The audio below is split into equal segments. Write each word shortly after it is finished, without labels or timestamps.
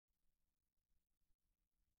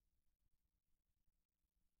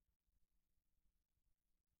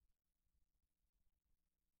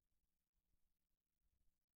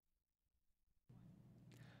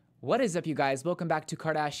What is up, you guys? Welcome back to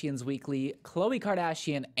Kardashians Weekly. Khloe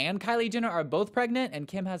Kardashian and Kylie Jenner are both pregnant, and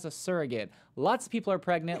Kim has a surrogate. Lots of people are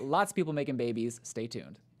pregnant, lots of people making babies. Stay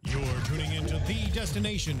tuned. You're tuning into the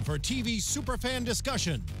destination for TV superfan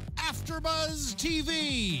discussion, AfterBuzz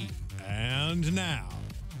TV. And now,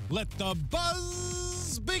 let the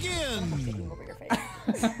buzz begin.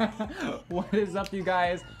 What is up, you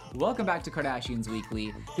guys? Welcome back to Kardashians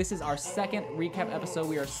Weekly. This is our second recap episode.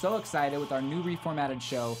 We are so excited with our new reformatted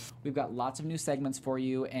show. We've got lots of new segments for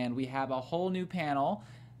you, and we have a whole new panel.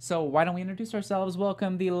 So why don't we introduce ourselves?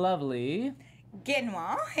 Welcome the lovely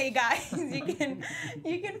Guinwa. Hey guys,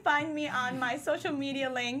 you can find me on my social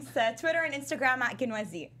media links, Twitter and Instagram at Guinwa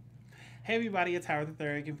Z. Hey everybody, it's Howard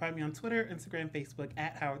III. You can find me on Twitter, Instagram, Facebook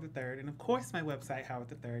at Howard III, and of course my website,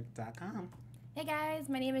 howardthird.com. Hey guys,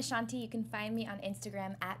 my name is Shanti. You can find me on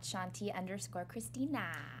Instagram at Shanti_Christina.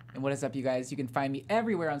 And what is up, you guys? You can find me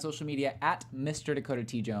everywhere on social media at Mr. Dakota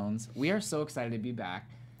T Jones. We are so excited to be back.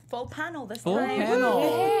 Full panel this Full time. panel.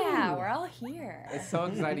 Yeah, we're all here. It's so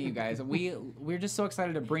exciting, you guys. We're just so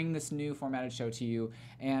excited to bring this new formatted show to you.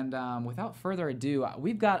 And without further ado,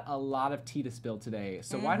 we've got a lot of tea to spill today.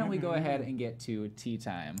 So why don't we go ahead and get to tea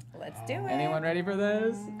time? Let's do it. Anyone ready for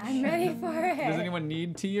this? I'm ready for it. Does anyone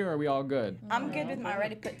need tea, or are we all good? I'm good with my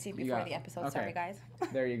already put tea before the episode. Okay. Sorry, guys.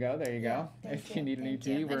 There you go. There you go. If you need any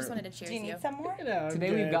tea, I just wanted to cheers Do you need some more?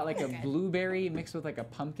 today we've got like a blueberry mixed with like a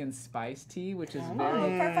pumpkin spice tea, which is Oh,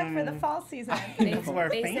 very. perfect for the fall season.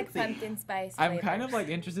 Basic fancy. pumpkin spice I'm flavor. kind of like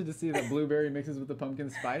interested to see the blueberry mixes with the pumpkin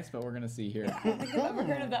spice, but we're gonna see here. I don't think I've ever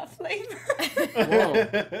heard of that flavor. Whoa,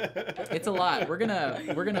 it's a lot. We're gonna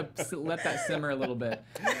let that simmer a little bit.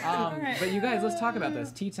 But you guys, let's talk about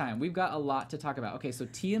this tea time. We've got a lot to talk about. Okay, so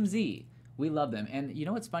TMZ, we love them, and you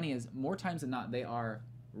know what's funny is more times than not they are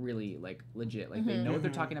really like legit. Like they know what they're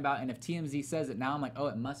talking about, and if TMZ says it now, I'm like, oh,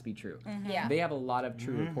 it must be true. Yeah. They have a lot of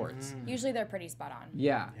true reports. Usually they're pretty spot on.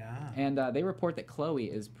 Yeah. Yeah. And they report that Khloe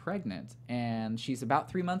is pregnant, and she's about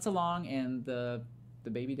 3 months along, and the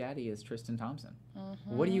baby daddy is Tristan Thompson.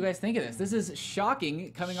 What do you guys think of this? This is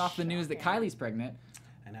shocking, coming off the news that Kylie's pregnant.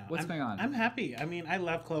 I know. What's going on? I'm happy. I mean, I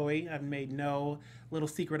love Khloe. I've made no little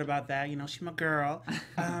secret about that. You know, she's my girl.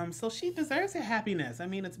 So she deserves her happiness. I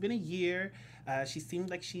mean, it's been a year. She seems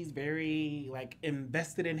like she's very like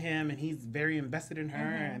invested in him, and he's very invested in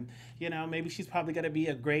her. And you know, maybe she's probably gonna be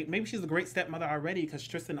maybe she's a great stepmother already, because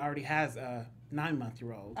Tristan already has a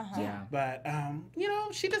 9-month-old. Yeah. But you know,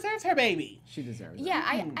 she deserves her baby. She deserves it.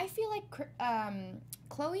 Yeah, I feel like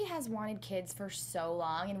Khloe has wanted kids for so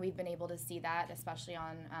long, and we've been able to see that, especially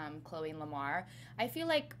on Khloe and Lamar. I feel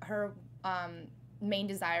like her main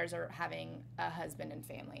desires are having a husband and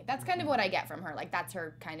family. That's kind of what I get from her. Like, that's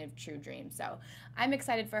her kind of true dream. So I'm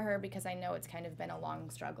excited for her because I know it's kind of been a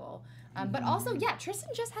long struggle. But also, yeah, Tristan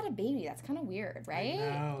just had a baby. That's kind of weird, right?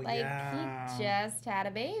 know, like, yeah. he just had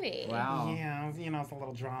a baby. Wow. Yeah, you know, it's a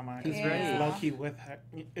little drama. He's He's ready. low key with her.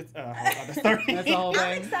 It's a whole other story. That's the whole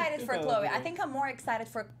I'm thing. excited for Khloe. I think I'm more excited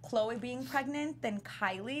for Khloe being pregnant than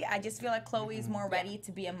Kylie. I just feel like Khloe is more ready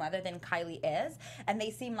to be a mother than Kylie is. And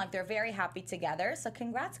they seem like they're very happy together. So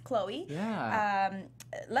congrats, Khloe. Yeah.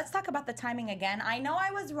 Let's talk about the timing again. I know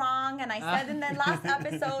I was wrong, and I said in the last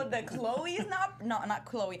episode that Khloe's not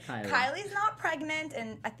Khloe. Kylie's not pregnant,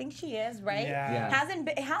 and I think she is, right? Yeah. Yeah.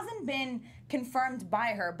 It hasn't been confirmed by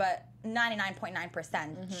her, but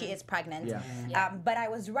 99.9% she is pregnant. Yeah. But I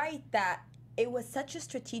was right that it was such a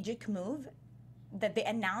strategic move that they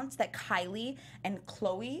announced that Kylie and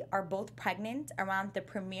Khloe are both pregnant around the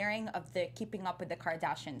premiering of the Keeping Up with the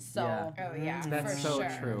Kardashians. So Yeah. Oh, yeah. That's for so sure.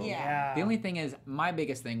 true. Yeah. The only thing is, my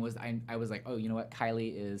biggest thing was I was like, oh, you know what?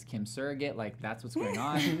 Kylie is Kim's surrogate. Like, that's what's going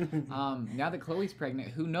on. Now that Khloe's pregnant,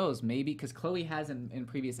 who knows? Maybe, because Khloe has in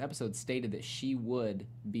previous episodes stated that she would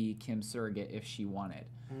be Kim's surrogate if she wanted.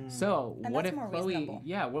 So And what that's if more Khloe? reasonable.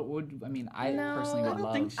 Yeah. What would I mean? I No, personally I would don't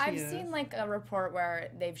love. think she I've is. seen like a report where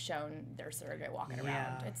they've shown their surrogate walking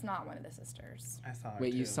around. Yeah. It's not one of the sisters. I saw it.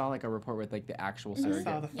 Wait, you too. saw like a report with like the actual I surrogate?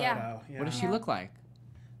 saw the photo. Yeah. Yeah. What does she look like?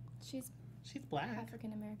 She's She's black.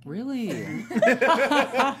 African American. Really?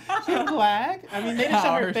 She's black. I mean, they didn't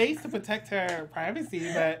show her Howard. face to protect her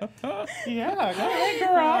privacy, but yeah, go ahead,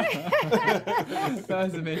 girl. That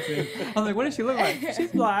was amazing. I'm like, what does she look like?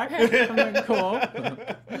 She's black. I'm like, cool.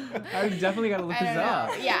 I definitely got to look I this don't know.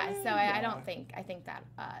 up. Yeah, so I don't think, I think that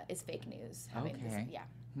is fake news. Having this- Okay. yeah.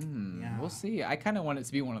 Yeah. We'll see. I kind of want it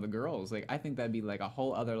to be one of the girls. Like, I think that'd be like a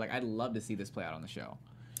whole other, like, I'd love to see this play out on the show.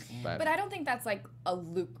 But I don't think that's like a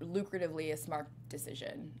lucratively a smart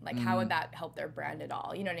decision. Like, how would that help their brand at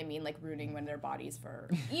all? You know what I mean? Like ruining one of their bodies for,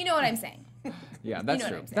 you know what I'm saying? Yeah, that's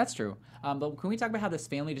true. That's true. But can we talk about how this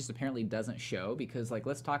family just apparently doesn't show? Because like,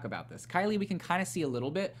 let's talk about this. Kylie, we can kind of see a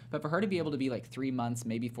little bit, but for her to be able to be like 3 months,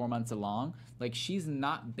 maybe 4 months along, like she's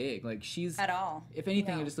not big. Like she's at all. If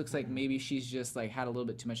anything, it just looks like maybe she's just like had a little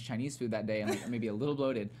bit too much Chinese food that day and like maybe a little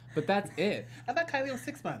bloated. But that's it. I thought Kylie was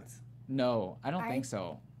 6 months. No, I don't think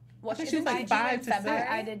so. Well, she was like 5 to 6.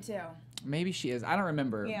 I did too. Maybe she is. I don't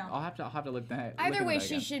remember. Yeah. I'll have to look that. Either way,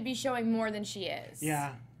 she should be showing more than she is.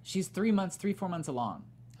 Yeah. She's 3 months, 4 months along.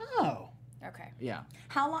 Oh. Okay. Yeah.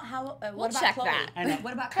 How long? We'll what about check Chloe? that. I know.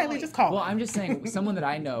 What about Kylie? Chloe? Just call. Well, I'm just saying, someone that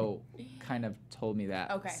I know kind of told me that.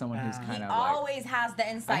 Okay. Someone who's kind He of like. always has the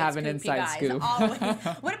inside I have an scoop, inside you guys. scoop.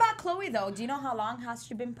 Always. What about Chloe though? Do you know how long has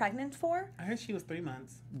she been pregnant for? I heard she was 3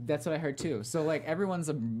 months. That's what I heard too. So like everyone's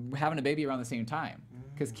having a baby around the same time,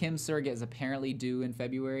 because Kim's surrogate is apparently due in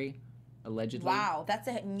February, allegedly. Wow, that's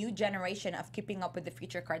a new generation of keeping up with the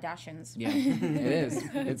future Kardashians. Yeah, it is.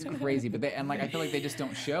 It's crazy, but I feel like they just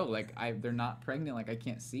don't show. Like they're not pregnant. Like I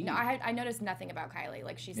can't see. No, I noticed nothing about Kylie.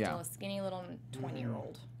 Like she's Yeah. still a skinny little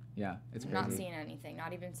 20-year-old. Yeah, it's crazy. Not seeing anything.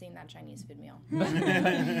 Not even seeing that Chinese food meal.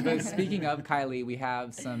 But speaking of Kylie, we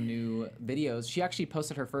have some new videos. She actually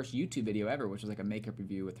posted her first YouTube video ever, which was like a makeup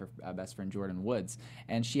review with her best friend Jordan Woods.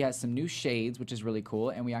 And she has some new shades, which is really cool.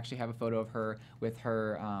 And we actually have a photo of her with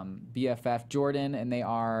her BFF Jordan, and they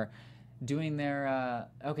are doing their.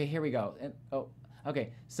 Okay, here we go.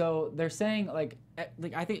 Okay, so they're saying like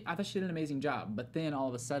I thought she did an amazing job, but then all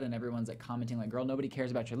of a sudden everyone's like commenting like, "Girl, nobody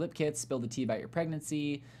cares about your lip kits. Spill the tea about your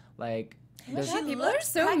pregnancy." Like, God, She people are looks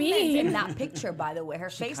so pregnant mean. in that picture, by the way.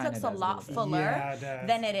 Her face kinda looks a does a lot little bit. fuller Yeah, it does.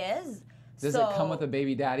 than it is. does it come with a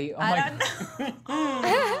baby daddy? Oh I my don't god.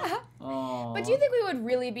 know. Oh. But do you think we would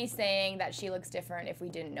really be saying that she looks different if we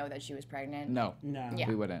didn't know that she was pregnant? No. No. Yeah.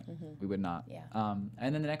 We wouldn't. We would not. Yeah. And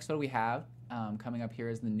then the next photo we have coming up here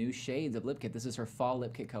is the new shades of lip kit. This is her fall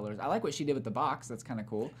lip kit colors. I like what she did with the box. That's kind of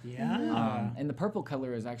cool. Yeah. And the purple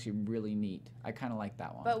color is actually really neat. I kind of like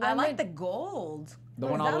that one. But I when like would- the gold. The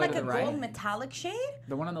Is one all that the way like to a the right? gold metallic shade?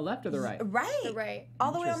 The one on the left or the right? Right. Right.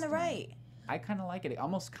 All the way on the Interesting. right. I kind of like it. It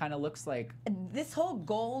almost kind of looks like. This whole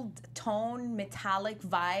gold tone metallic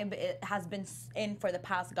vibe, it has been in for the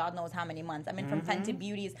past God knows how many months. I mean, from Fenty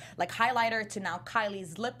Beauty's like highlighter to now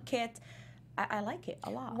Kylie's lip kit. I like it a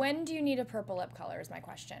lot. When do you need a purple lip color is my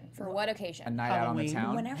question. For what A occasion? night out on the Halloween.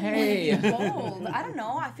 town. Whenever Hey. you want to be bold. I don't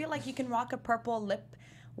know. I feel like you can rock a purple lip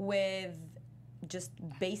with just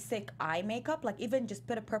basic eye makeup. Like even just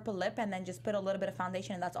put a purple lip and then just put a little bit of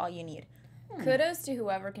foundation and that's all you need. Kudos to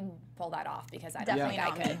whoever can pull that off because I don't Definitely think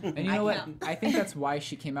I not could. And you know what? cannot. I think that's why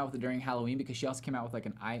she came out with it during Halloween, because she also came out with like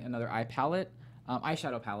another eye palette,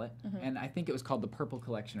 eyeshadow palette, and I think it was called the Purple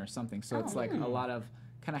Collection or something. So it's like a lot of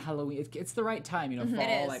kind of Halloween. It's the right time, you know, fall.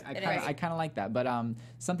 It is. Like It I is. kind of like that. But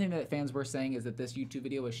something that fans were saying is that this YouTube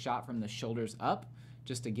video was shot from the shoulders up,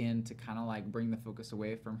 just again to kind of like bring the focus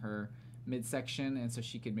away from her midsection, and so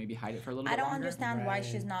she could maybe hide it for a little I bit don't longer. understand why Right.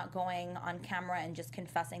 she's not going on camera and just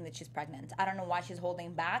confessing that she's pregnant. I don't know why she's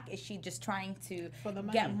holding back. Is she just trying to For the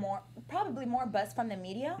get money. probably more buzz from the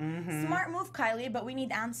media? Smart move, Kylie, but we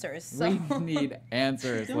need answers. So. We need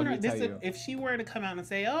answers. Let me tell you. If she were to come out and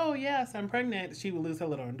say, "Oh yes, I'm pregnant," she would lose her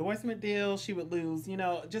little endorsement deal. She would lose,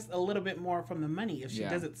 just a little bit more from the money. If she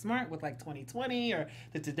Yeah. does it smart with like 2020 or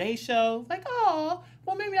the Today Show, like, oh,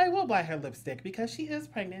 well maybe I will buy her lipstick because she is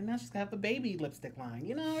pregnant. Now she's gonna have the baby lipstick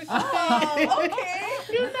line, or something. Oh,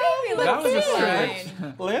 okay. That was a Fine.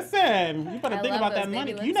 stretch. Listen, you better I think love about those that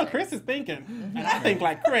money. baby You know lipsticks. Chris is thinking, and I think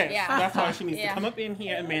like Chris. Yeah. That's why she needs to Yeah. come up in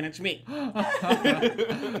here and manage me.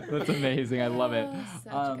 That's amazing. I love it.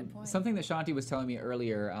 Such a good point. Something that Shanti was telling me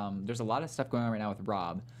earlier, there's a lot of stuff going on right now with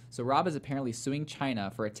Rob. So Rob is apparently suing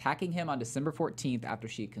China for attacking him on December 14th after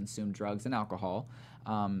she consumed drugs and alcohol.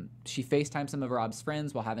 She FaceTimed some of Rob's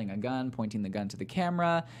friends while having a gun, pointing the gun to the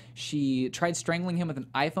camera. She tried strangling him with an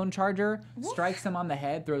iPhone charger, strikes him on the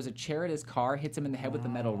head, throws a chair at his car, hits him in the head with a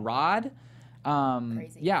metal rod.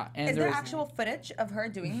 Crazy. Yeah, and Is there there's actual footage of her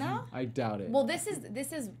doing that? I doubt it. Well, this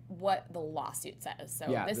is what the lawsuit says. So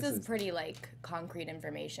Yeah, this this is is- pretty like concrete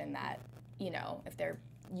information that, if they're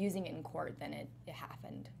using it in court, then it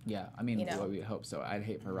happened. yeah, I mean, you know. well, we hope so. I'd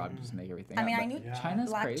hate for Rob to just make everything I up, mean, I but knew China's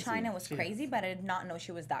Black crazy. China was She crazy, but I did not know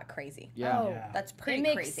she was that crazy. Yeah. Oh, Yeah. That's pretty it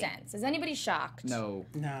makes crazy. sense. Is anybody shocked? No.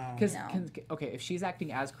 No. Because, No. okay, if she's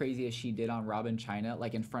acting as crazy as she did on Rob in China,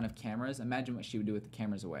 like in front of cameras, imagine what she would do with the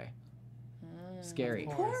cameras away. Scary.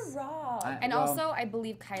 Of Poor course. Rob. And Well, also, I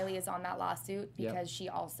believe Kylie is on that lawsuit Yep. because she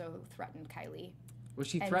also threatened Kylie. Was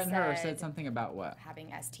she and threatened her or said something about what? Having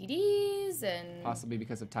STDs and Possibly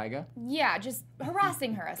because of Tyga? yeah, just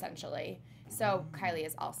harassing her essentially. So Kylie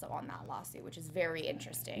is also on that lawsuit, which is very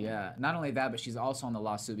interesting. Yeah, not only that, but she's also on the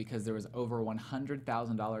lawsuit because there was over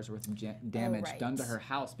 $100,000 worth of damage done to her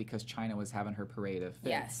house because China was having her parade of figs.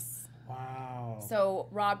 Yes. Wow. So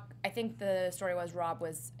Rob, I think the story was Rob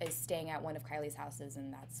is staying at one of Kylie's houses,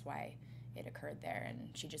 and that's why it occurred there, and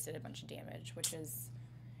she just did a bunch of damage, which is,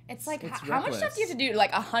 it's like, It's how much stuff do you have to do?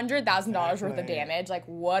 Like $100,000 worth of damage? Like,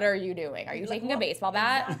 what are you doing? Are you taking a baseball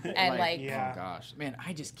bat and oh gosh, man,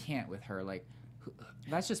 I just can't with her. Like,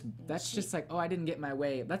 that's just like, oh, I didn't get my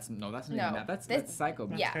way. That's not even that. That's psycho.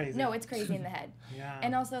 Yeah, crazy. no, it's crazy in the head. Yeah.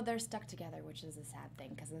 And also they're stuck together, which is a sad thing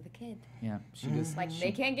because of the kid. Yeah, she just Like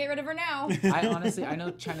they can't get rid of her now. I know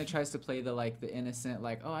China tries to play the innocent,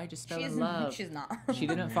 like, oh, I just fell in love. She's not. She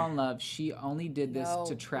didn't fall in love. She only did this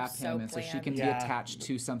to trap so him, and so she planned. can be attached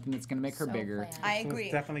to something that's gonna make her So bigger. planned. I It was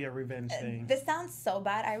agree. definitely a revenge thing. This sounds so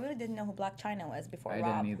bad. I really didn't know who Black China was before I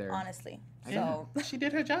Rob. didn't either. Honestly. Yeah, So she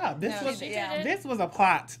did her job. This No, was she did it. this was a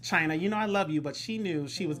plot, China. You know I love you, but she knew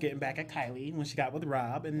she was getting back at Kylie when she got with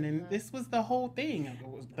Rob, and then this was the whole thing. It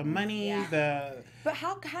was the money, Yeah. but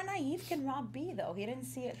how naive can Rob be though? He didn't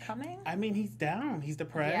see it coming. I mean, he's down. He's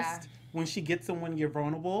depressed. Yeah. When she gets him when you're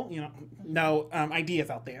vulnerable, you know, no ideas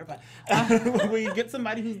out there, but when you get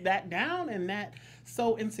somebody who's that down and that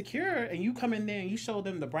so insecure, and you come in there and you show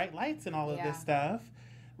them the bright lights and all of this stuff,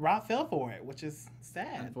 Rob fell for it, which is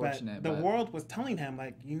sad. Unfortunate, but the but- world was telling him,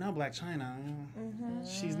 like, you know, Black China,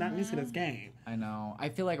 she's not new to this game. I know. I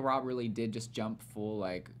feel like Rob really did just jump full,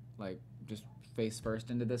 like just face first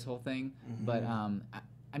into this whole thing. But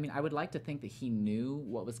I mean, I would like to think that he knew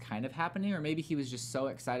what was kind of happening, or maybe he was just so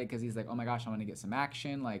excited because he's like, oh my gosh, I want to get some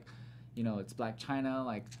action. Like, you know, it's Black China.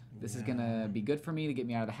 Like, this is gonna be good for me to get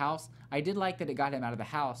me out of the house. I did like that it got him out of the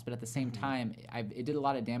house, but at the same time, it did a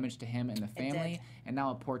lot of damage to him and the family. And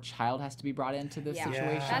now a poor child has to be brought into this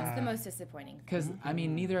situation. That's the most disappointing. Because, I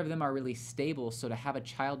mean, neither of them are really stable, so to have a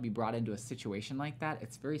child be brought into a situation like that,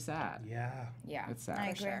 it's very sad. Yeah. Yeah, It's sad. I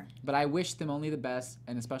for agree. sure. But I wish them only the best,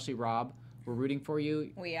 and especially Rob. We're rooting for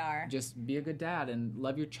you. We are. Just be a good dad and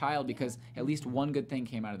love your child because at least one good thing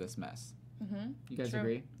came out of this mess. You guys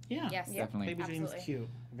agree? Yeah. Yes, Definitely. Baby Jane's Absolutely. cute.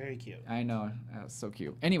 Very cute. I know. That's so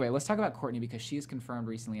cute. Anyway, let's talk about Courtney because she's confirmed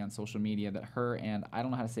recently on social media that her and, I don't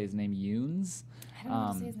know how to say his name, Yoons, I don't know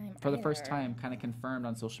how to say his name for the first either. time kind of confirmed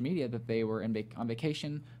on social media that they were on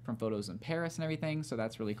vacation from photos in Paris and everything, so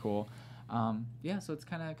that's really cool. Yeah, so it's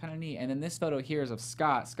kind of neat. And then this photo here is of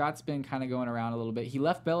Scott. Scott's been kind of going around a little bit. He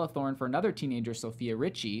left Bella Thorne for another teenager, Sophia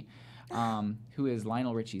Richie, who is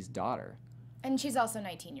Lionel Richie's daughter. And she's also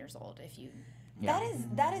 19 years old. If you, Yeah.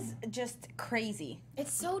 That is just crazy.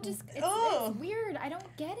 it's so Ugh. it's weird. I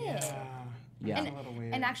don't get it. Yeah. It's a little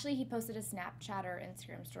weird. And actually, he posted a Snapchat or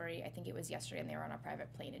Instagram story. I think it was yesterday, and they were on a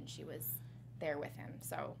private plane, and she was there with him.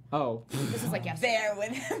 So Oh. this was like yesterday. There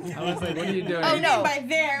with him. I was like, what are you doing? Oh no, By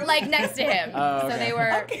there. like next to him. Oh, So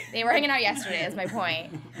okay. they were hanging out yesterday. Is my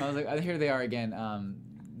point. I was like, here they are again.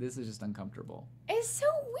 This is just uncomfortable. It's so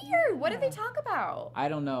weird. What did they talk about? I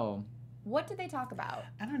don't know. What did they talk about?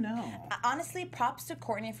 I don't know. Honestly, props to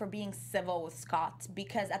Courtney for being civil with Scott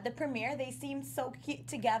because at the premiere they seemed so cute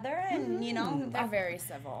together, and you know They're very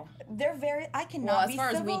civil. they're very. I Well, cannot as be far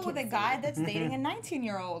as we civil with can a guy see. that's dating a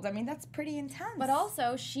 19-year-old. I mean, that's pretty intense. But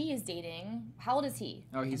also, she is dating. How old is he?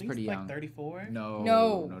 Oh, he's He's pretty like young. 34.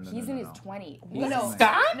 No, he's in his no. 20s. He's No, like-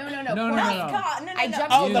 Stop! no. No, no, Courtney- no. God, no, I no.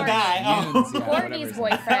 jumped Oh, to the Courtney. guy. Oh. Yoons, yeah, Courtney's whatever his name.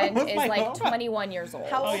 boyfriend I was is like, like oh. 21 years old.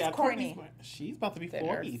 How Oh old yeah, is Courtney? She's about to be They're-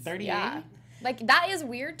 40, 38. Yeah. Like, that is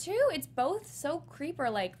weird, too. It's both so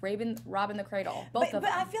creeper, like Rob in the Cradle. Both of But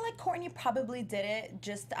them. I feel like Courtney probably did it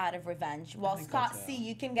just out of revenge. While think Scott, so, too. see,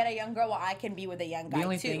 you can get a young girl, well, I can be with a young guy The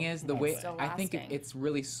only too. thing is the It's way still I think lasting. it's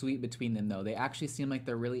really sweet between them though. They actually seem like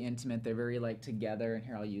they're really intimate. They're very like together. And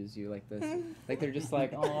here I'll use you like this. Like they're just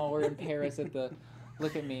like, oh, we're in Paris at the.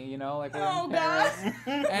 Look at me, you know, like we're Oh, in God. Paris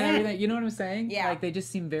and everything. You know what I'm saying? Yeah. Like they just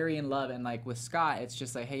seem very in love. And like with Scott, it's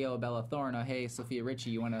just like, hey, yo, Bella Thorne, or hey, Sophia Richie,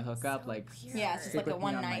 you want to hook up? Like, Yeah, it's just Stick like a with me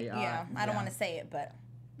one on my night. yacht. Yeah, I don't Yeah. want to say it, but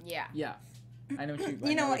Yeah. yeah. I know what you.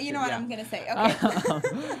 you know what yeah. I'm gonna say.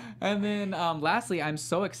 Okay. And then lastly, I'm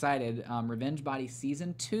so excited. Revenge Body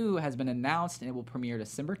Season 2 has been announced and it will premiere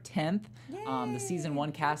December 10th. The Season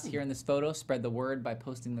 1 cast here in this photo spread the word by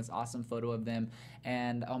posting this awesome photo of them.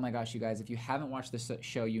 And oh my gosh, you guys, if you haven't watched this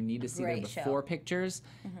show, you need to see their Great show. before pictures.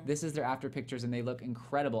 This is their after pictures and they look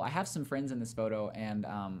incredible. I have some friends in this photo and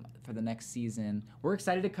for the next season, we're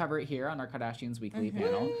excited to cover it here on our Kardashians Weekly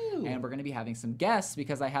panel. And we're going to be having some guests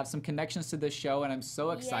because I have some connections to this show and I'm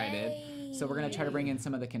so excited. Yay. So we're going to try to bring in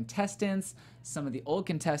some of the contestants, some of the old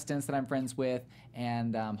contestants that I'm friends with,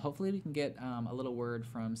 and hopefully we can get a little word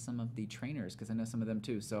from some of the trainers, because I know some of them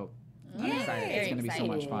too. So I'm excited. It's going to be so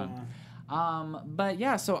much fun. But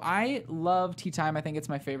yeah, so I love Tea Time. I think it's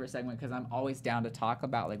my favorite segment because I'm always down to talk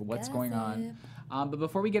about like what's going on. But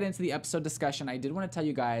before we get into the episode discussion, I did want to tell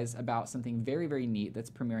you guys about something very, very neat that's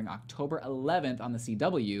premiering October 11th on the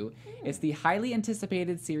CW. It's the highly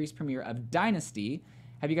anticipated series premiere of Dynasty.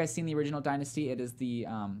 Have you guys seen the original Dynasty? It is the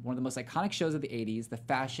one of the most iconic shows of the 80s. The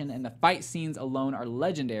fashion and the fight scenes alone are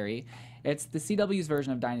legendary. It's the CW's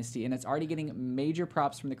version of Dynasty, and it's already getting major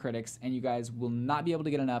props from the critics, and you guys will not be able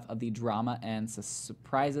to get enough of the drama and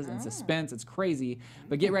surprises and suspense. It's crazy.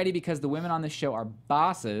 But get ready, because the women on this show are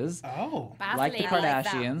bosses. Oh. Like the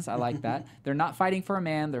Kardashians. I like that. They're not fighting for a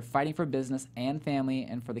man. They're fighting for business and family.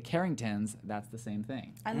 And for the Carringtons, that's the same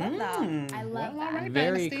thing. I love that. I love that. Right,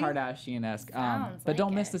 Very Dynasty. Kardashian-esque. Sounds But like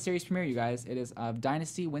don't miss it. the series premiere, you guys. It is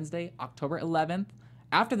Dynasty Wednesday, October 11th,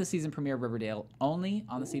 after the season premiere of Riverdale, only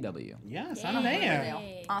on the CW. Yes, I'm there.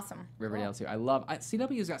 Yay. Awesome. Riverdale too.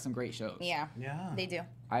 CW's got some great shows. Yeah. Yeah. They do.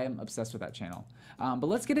 I am obsessed with that channel. But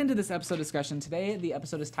let's get into this episode discussion. Today, the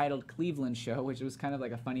episode is titled Cleveland Show, which was kind of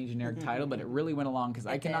like a funny generic title, but it really went along because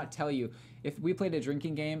I cannot tell you, if we played a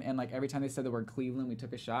drinking game and like every time they said the word Cleveland, we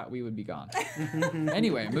took a shot, we would be gone.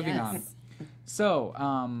 Anyway, moving on. So,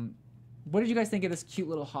 what did you guys think of this cute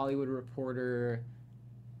little Hollywood reporter?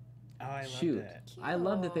 Oh, I loved Shoot. it. I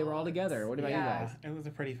loved that they were all together. What about you guys? It was a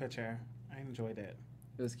pretty picture. I enjoyed it.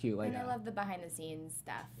 It was cute. Like, And I love the behind the scenes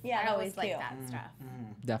stuff. Yeah, I that always was like cute. that stuff.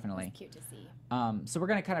 definitely. It's cute to see. So we're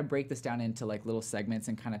gonna kind of break this down into like little segments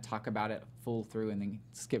and kind of talk about it full through, and then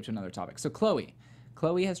skip to another topic. So Chloe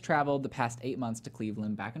has traveled the past 8 months to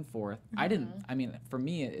Cleveland, back and forth. I mean, for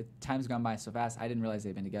me, time's gone by so fast. I didn't realize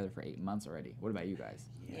they've been together for 8 months already. What about you guys?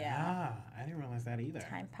 Yeah. I didn't realize that either.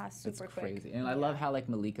 Time passed It's super quick. crazy. And I love how like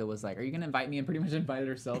Malika was like, "Are you gonna invite me?" and pretty much invited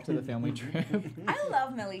herself to the family trip. I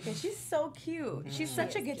love Malika. She's so cute. She's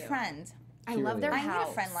such a good cute. friend. I She love really their I house.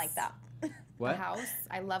 need a friend like that. What? The house.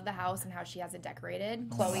 I love the house and how she has it decorated.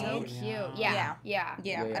 Chloe? So cute. Yeah. Yeah. Yeah,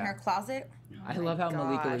 Yeah. in her closet. I love how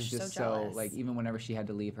Malika was gosh, just so jealous. like, even whenever she had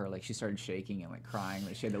to leave her, like she started shaking and like crying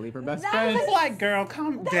that she had to leave her best That friend. was It's like, girl,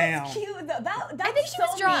 calm down. That's cute. That's I think she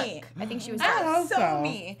was so drunk. me. I think she was I drunk. hope So so.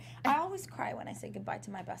 me. I always cry when I say goodbye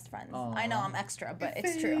to my best friends. I know Aw. I'm extra, but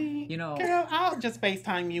it's true. You know- Girl, I'll just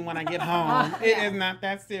FaceTime you when I get home. It is not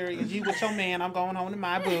that serious. You with your man, I'm going home to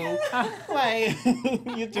my boo. Like,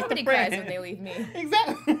 you're just Nobody a cries friend. when they leave me.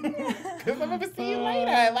 Exactly. Because I'm going to see you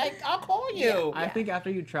later. Like, I'll call you. I think after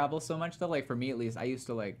you travel so much though, like for me at least, I used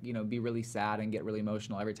to like, be really sad and get really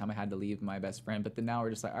emotional every time I had to leave my best friend. But then now we're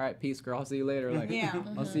just like, all right, peace, girl. I'll see you later. Like, Yeah.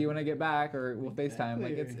 I'll see you when I get back, or we'll FaceTime.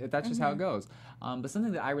 Like that's just how it goes. But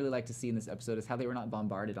something that I really like to see in this episode is how they were not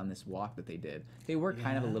bombarded on this walk that they did. They were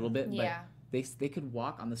kind of a little bit, but Yeah. they could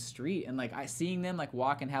walk on the street, and like seeing them like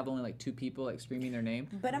walk and have only like 2 people like screaming their name.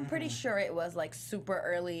 But I'm pretty sure it was like super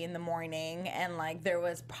early in the morning, and like there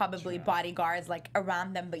was probably bodyguards like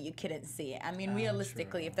around them, but you couldn't see it. I mean,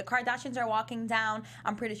 realistically, if the Kardashians are walking down,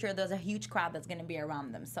 I'm pretty sure there's a huge crowd that's gonna be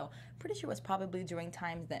around them. So pretty sure it was probably during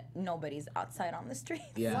times that nobody's outside on the street.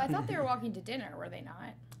 Yeah. Well, I thought they were walking to dinner, were they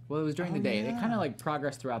not? Well, it was during the day. It yeah. kind of like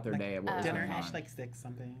progressed throughout their day. Of what was Dinner going hash on. like 6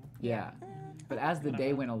 something. Yeah. But as the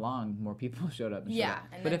day went along, more people showed up. And showed Yeah. up.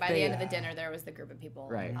 And But then if by they- the end of the dinner, there was the group of people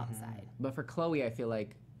Right. outside. But for Chloe, I feel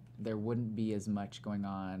like there wouldn't be as much going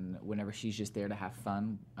on whenever she's just there to have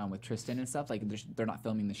fun with Tristan and stuff. Like they're not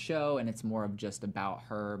filming the show, and it's more of just about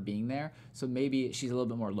her being there. So maybe she's a little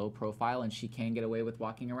bit more low profile, and she can get away with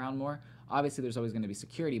walking around more. Obviously, there's always going to be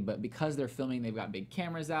security, but because they're filming, they've got big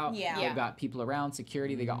cameras out. Yeah. They've got people around,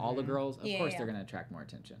 security. They got all the girls. Of Yeah, course, yeah. they're going to attract more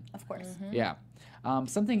attention. Of course. Yeah.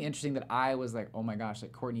 Something interesting that I was like, oh my gosh,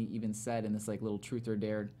 like Courtney even said in this like little truth or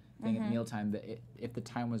dare thing at mealtime that if the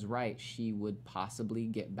time was right, she would possibly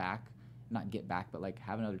not get back, but like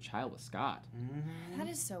have another child with Scott. That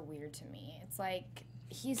is so weird to me. It's like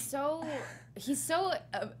he's so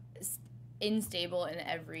unstable in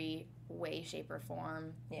every way, shape, or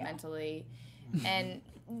form mentally, and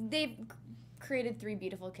they've created 3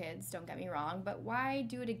 beautiful kids. Don't get me wrong, but why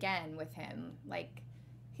do it again with him? Like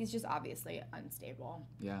he's just obviously unstable.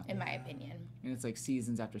 Yeah. In my opinion. And it's like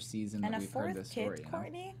seasons after season And that a we've heard 4th this kid, story.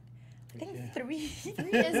 Courtney? I think 3.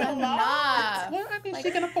 3 is enough. Well, I think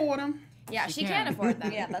she can afford them. Yeah, she can't afford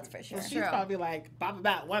them. Yeah, that's for sure. She's probably like, pop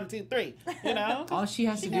about 1, 2, 3, you know? All she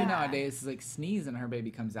has to do nowadays is like sneeze and her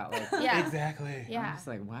baby comes out. Like, Yeah. Exactly. Yeah. I'm just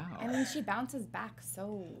like, wow. I mean, she bounces back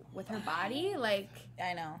so with her body, like.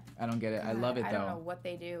 I know. I don't get it. I love it though. I don't know what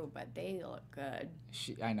they do, but they look good.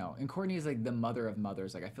 I know. And Courtney is like the mother of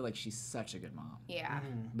mothers. Like I feel like she's such a good mom. Yeah.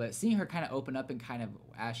 But seeing her kind of open up and kind of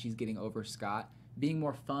as she's getting over Scott, being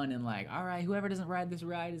more fun and like, all right, whoever doesn't ride this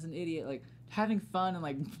ride is an idiot. Like having fun and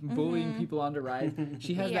like bullying people onto rides.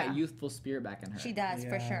 She has that youthful spirit back in her. She does,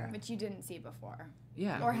 for sure. Which you didn't see before.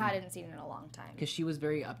 Yeah. Or hadn't seen in a long time. Because she was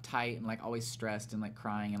very uptight and like always stressed and like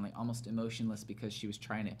crying and like almost emotionless because she was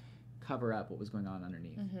trying to cover up what was going on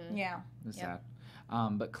underneath. Yeah. It was sad.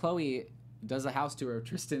 But Chloe does a house tour of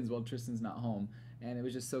Tristan's while Tristan's not home. And it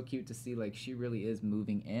was just so cute to see like she really is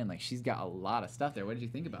moving in. Like she's got a lot of stuff there. What did you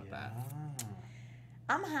think about that?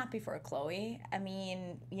 I'm happy for Chloe. I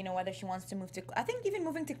mean, you know, whether she wants to move to, I think even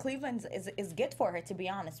moving to Cleveland is good for her, to be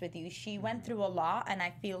honest with you. She went through a lot, and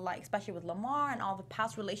I feel like, especially with Lamar and all the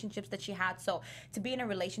past relationships that she had, so to be in a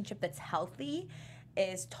relationship that's healthy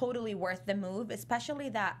is totally worth the move, especially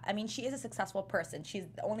that, I mean, she is a successful person. She's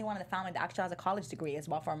the only one in the family that actually has a college degree as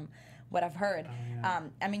well, from what I've heard.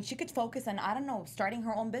 I mean, she could focus on, I don't know, starting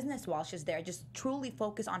her own business while she's there. Just truly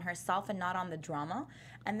focus on herself and not on the drama.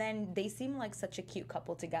 And then they seem like such a cute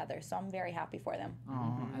couple together. So I'm very happy for them.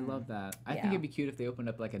 Oh, I love that. I think it'd be cute if they opened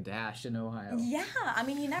up like a Dash in Ohio. Yeah, I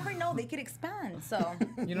mean, you never know. They could expand. So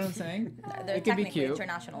You know what I'm saying? they're It could be technically cute.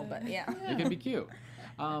 international, but yeah. It could be cute.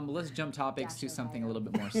 Let's jump topics to something a little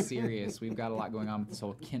bit more serious. We've got a lot going on with this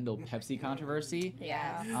whole Kindle Pepsi controversy.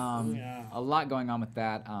 Yeah. A lot going on with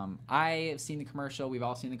that. I've seen the commercial. We've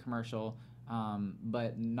all seen the commercial.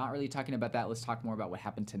 But not really talking about that. Let's talk more about what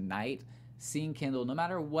happened tonight. Seeing Kindle, no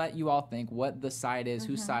matter what you all think, what the side is,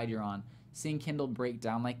 whose side you're on, seeing Kindle break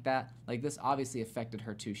down like that, like this obviously affected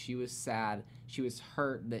her too. She was sad. She was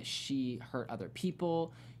hurt that she hurt other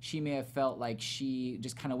people. She may have felt like she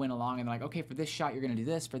just kind of went along and like, okay, for this shot you're going to do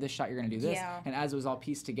this, for this shot you're going to do this. Yeah. And as it was all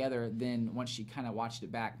pieced together, then once she kind of watched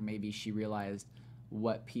it back, maybe she realized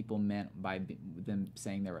what people meant by them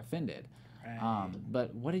saying they were offended. Right.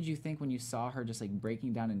 But what did you think when you saw her just like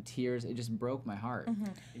breaking down in tears? It just broke my heart.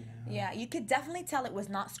 Yeah, you could definitely tell it was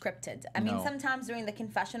not scripted. I mean, sometimes during the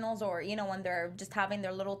confessionals or, you know, when they're just having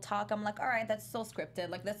their little talk, I'm like, all right, that's so scripted.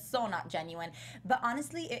 Like, that's so not genuine. But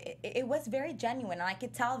honestly, it was very genuine. And I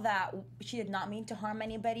could tell that she did not mean to harm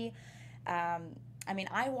anybody. I mean,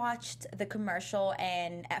 I watched the commercial,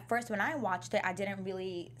 and at first when I watched it, I didn't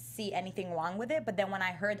really see anything wrong with it. But then when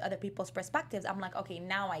I heard other people's perspectives, I'm like, okay,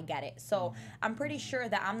 now I get it. So I'm pretty sure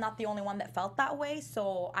that I'm not the only one that felt that way.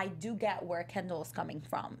 So I do get where Kendall is coming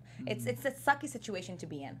from. It's a sucky situation to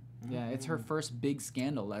be in. Yeah, it's her first big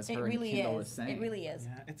scandal, as her and Kendall was saying. It really is.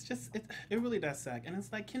 Yeah, it's just, it really does suck. And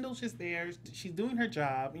it's like, Kendall's just there. She's doing her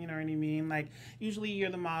job, you know what I mean? Like, usually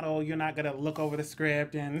you're the model. You're not going to look over the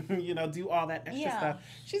script and, you know, do all that extra stuff.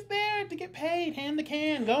 She's there to get paid. Hand the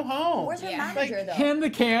can. Go home. Where's her manager, though? Hand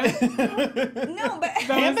the can? No, but...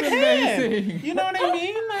 Hand the amazing. can. You know what I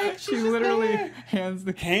mean? Like, She she's literally there. hands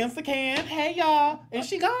the can. Hands the can. Hey, y'all. And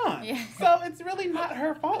she gone. Yeah. So it's really not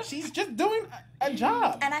her fault. She's just doing a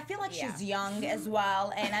job. And I feel like she's young as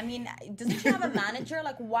well. And I mean, doesn't she have a manager?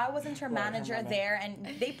 Like, why wasn't her manager there?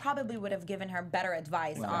 And they probably would have given her better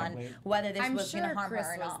advice on whether this was going to harm Chris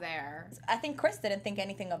her or was not. there. I think Chris didn't think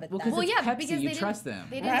anything of it. Well, then. because it's Pepsi, because you they trust didn't- them.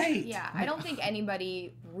 They didn't, Right. Yeah, I don't think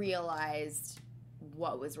anybody realized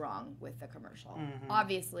what was wrong with the commercial.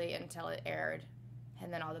 Obviously, until it aired,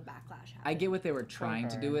 and then all the backlash happened. I get what they were trying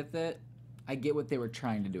to do with it. I get what they were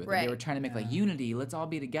trying to do with it. They were trying to make like unity, let's all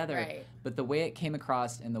be together. Right. But the way it came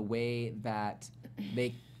across and the way that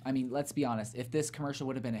they, I mean, let's be honest, if this commercial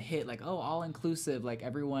would have been a hit, like, oh, all inclusive, like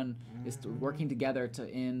everyone is working together to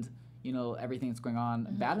end, you know, everything that's going on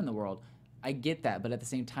bad in the world, I get that, but at the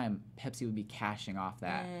same time, Pepsi would be cashing off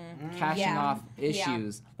that. Cashing off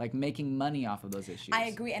issues, like making money off of those issues. I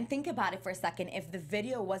agree. And think about it for a second. If the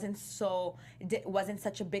video wasn't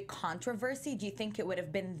such a big controversy, do you think it would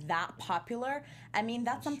have been that popular? I mean,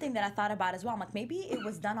 that's something that I thought about as well. I'm like, maybe it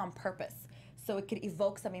was done on purpose, so it could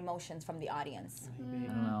evoke some emotions from the audience.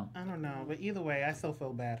 I don't know. But either way, I still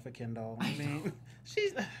feel bad for Kendall. I mean,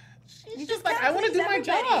 she's You just just like, can't I want to do please my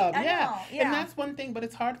everybody. job. I Yeah. know, yeah. And that's one thing, but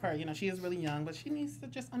it's hard for her. You know, she is really young, but she needs to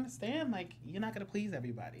just understand, like, you're not going to please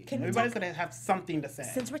everybody. Everybody's going to have something to say.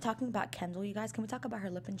 Since we're talking about Kendall, you guys, can we talk about her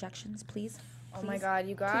lip injections, please? Oh my God,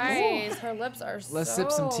 you guys, her lips are so... Let's sip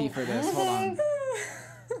some tea for this. Hold on.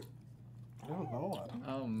 Oh, Lord.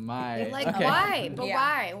 Oh my. Like, okay. why? But Yeah.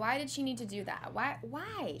 why? Why did she need to do that?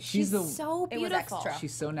 Why? She's the- so It was beautiful. extra.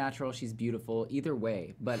 She's so natural. She's beautiful. Either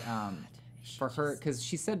way, but for her, because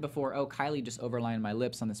she said before, oh, Kylie just overlined my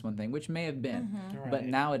lips on this one thing, which may have been, Mm-hmm. but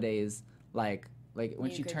nowadays, like when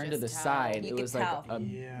You she could turned to the just tell. side, You it could was tell.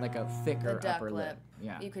 like a thicker The duck upper lip.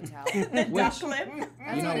 Yeah. You could tell. Duck lip.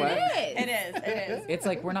 You know what? It is. It's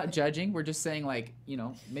like we're not judging. We're just saying like, you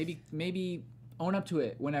know, maybe own up to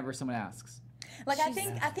it whenever someone asks. Like I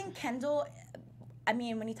think Kendall. I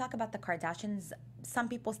mean, when you talk about the Kardashians, some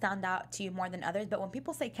people stand out to you more than others. But when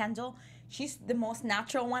people say Kendall, she's the most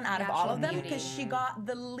natural one out of all of them because she got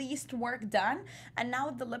the least work done. And now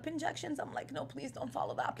with the lip injections, I'm like, no, please don't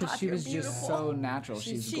follow that Because path. she You're was beautiful. just so natural.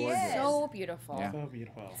 She's she gorgeous. is. So beautiful. Yeah. So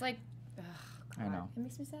beautiful. It's like, I know. it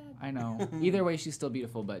makes me sad. I know. Either way, she's still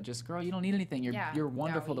beautiful. But just girl, you don't need anything. You're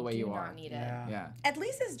wonderful the way you are. Not need it. Yeah. At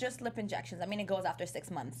least it's just lip injections. I mean, it goes after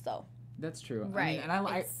 6 months, so. That's true. Right. I mean,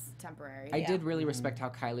 and it's temporary. I did really respect how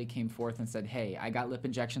Kylie came forth and said, hey, I got lip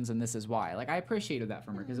injections and this is why. Like, I appreciated that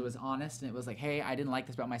from her because it was honest and it was like, hey, I didn't like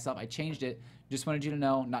this about myself. I changed it. Just wanted you to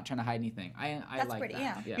know, not trying to hide anything. I That's like pretty,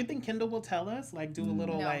 that. yeah. You think Kendall will tell us? Like, do a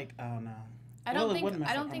little No. like, oh no. I Well, don't it think. wouldn't mess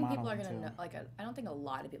I up don't her think people are modeling, gonna know. too. Like, I don't think a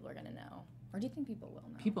lot of people are gonna know. Or do you think people will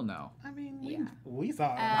know? People know. I mean, Yeah. we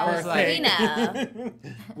saw it. I was first like- day.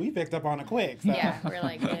 we picked up on it quick. So. Yeah, we're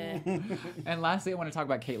like, eh. And lastly, I want to talk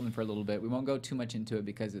about Caitlyn for a little bit. We won't go too much into it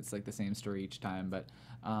because it's like the same story each time, but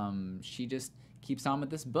she just keeps on with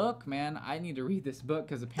this book, man. I need to read this book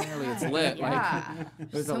because apparently it's lit. Yeah.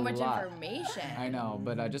 Like, there's So a much lot. information. I know,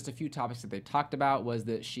 but just a few topics that they talked about was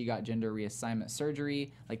that she got gender reassignment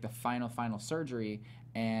surgery, like the final surgery,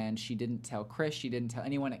 and she didn't tell Chris, she didn't tell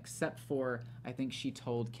anyone except for, I think she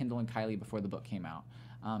told Kendall and Kylie before the book came out.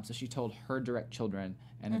 So she told her direct children,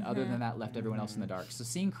 and then other than that, left everyone else in the dark. So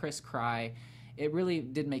seeing Chris cry, it really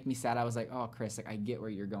did make me sad. I was like, oh, Chris, like I get where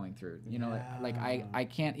you're going through. You know, like I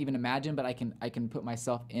can't even imagine, but I can put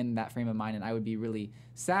myself in that frame of mind, and I would be really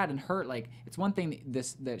sad and hurt. Like it's one thing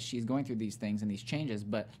that she's going through these things and these changes,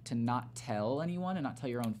 but to not tell anyone and not tell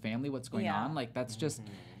your own family what's going on, like that's just,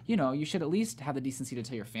 you know, you should at least have the decency to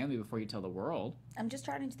tell your family before you tell the world. I'm just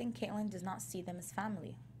starting to think Caitlyn does not see them as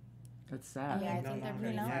family. That's sad. Yeah, I No think they're longer,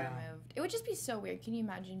 pretty far yeah. removed. It would just be so weird. Can you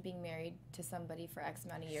imagine being married to somebody for X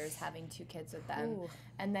amount of years, having 2 kids with them,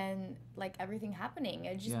 and then like everything happening?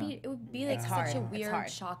 It'd just be, it would be like It's such hard. a It's weird, hard.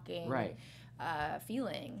 shocking Right.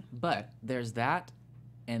 feeling. But there's that,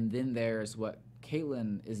 and then there's what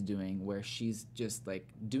Caitlyn is doing, where she's just like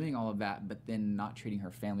doing all of that, but then not treating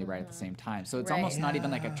her family right at the same time. So it's Right. almost not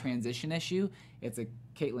even like a transition issue; it's a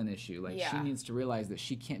Caitlyn issue. Like she Yeah. needs to realize that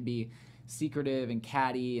she can't be secretive and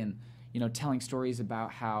catty and, you know, telling stories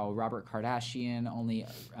about how Robert Kardashian only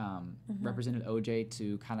represented OJ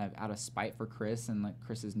to kind of out of spite for Chris and like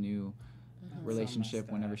Chris's new relationship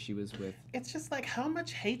messed whenever up. she was with. It's just like, how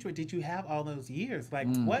much hatred did you have all those years? Like,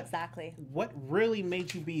 Exactly. what really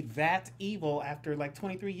made you be that evil after like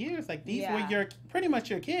 23 years? Like, these were Yeah. pretty much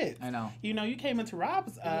your kids. I know. You know, you came into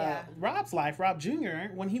Rob's life, Rob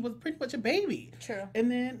Jr., when he was pretty much a baby. True.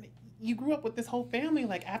 And then you grew up with this whole family,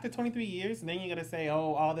 like, after 23 years, and then you're going to say,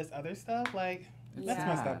 oh, all this other stuff? Like, that's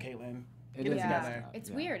messed up, Caitlyn. It Get is it messed together. up, It's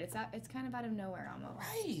yeah. weird. It's kind of out of nowhere almost.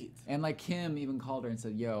 Right. And like Kim even called her and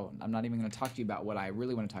said, yo, I'm not even going to talk to you about what I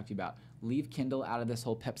really want to talk to you about. Leave Kendall out of this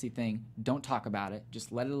whole Pepsi thing. Don't talk about it.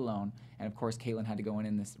 Just let it alone. And of course, Caitlyn had to go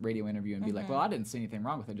in this radio interview and be like, well, I didn't see anything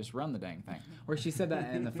wrong with it. Just run the dang thing. Or she said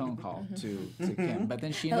that in the phone call to Kim. But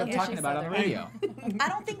then she ended up Yeah, talking she about it on the said radio. I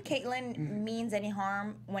don't think Caitlyn means any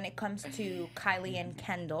harm when it comes to Kylie and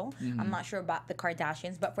Kendall. I'm not sure about the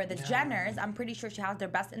Kardashians, but for the Jenners, I'm pretty sure she has their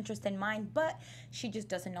best interest in mind, but she just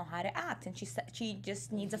doesn't know how to act, and she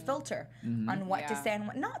just needs a filter on what to Yeah. say and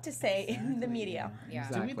what not to say in the media. Yeah.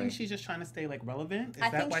 Do we Exactly. think she's just trying to stay, like, relevant? Is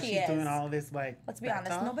I that think why she she's doing is. all of this, like, Let's be back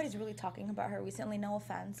honest, talk? nobody's really talking about her recently, no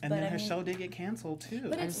offense. And but then I her mean, show did get canceled, too.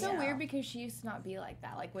 But it's so Yeah. weird because she used to not be like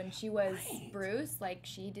that. Like when she was Bruce, like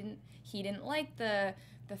he didn't like the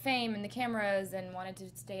fame and the cameras and wanted to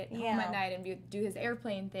stay at home Yeah. at night and do his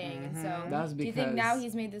airplane thing. And so That was do you think now because-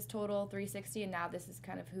 he's made this total 360 and now this is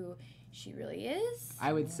kind of who she really is?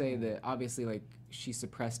 I would say that obviously, like, she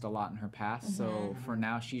suppressed a lot in her past. So for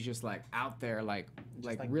now, she's just like out there, like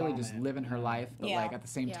like, really just bombing. living her life, but Yeah. like at the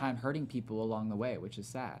same Yeah. time hurting people along the way, which is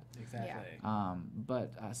sad. Exactly.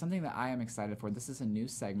 But something that I am excited for, this is a new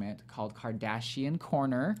segment called Kardashian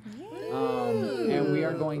Corner. And we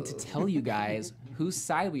are going to tell you guys whose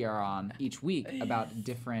side we are on each week about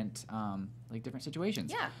different different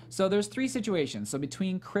situations. Yeah. So there's 3 situations. So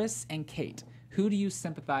between Chris and Kate, who do you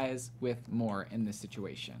sympathize with more in this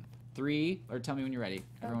situation? 3, or tell me when you're ready.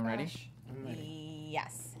 Everyone ready? Gosh.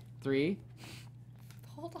 yes. 3,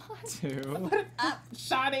 Hold on. 2,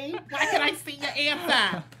 Shawty, why can I see your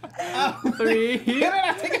answer? 3,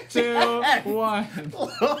 2, 1.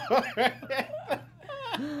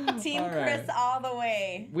 Team All Chris right. all the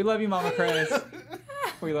way. We love you, Mama Chris.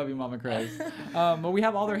 We love you, Mama Chris. But we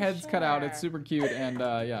have all their heads cut out. It's super cute. And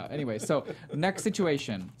yeah, anyway, so next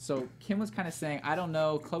situation. So Kim was kind of saying, I don't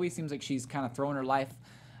know. Khloe seems like she's kind of throwing her life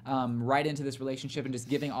right into this relationship and just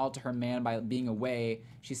giving all to her man by being away.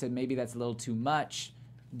 She said maybe that's a little too much.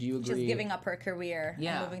 Do you agree? Just giving up her career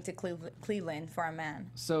Yeah. and moving to Cleveland for a man.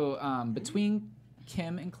 So between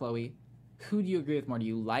Kim and Khloe, who do you agree with more? Do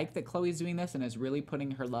you like that Khloe's doing this and is really putting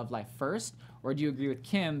her love life first? Or do you agree with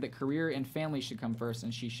Kim that career and family should come first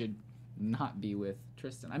and she should not be with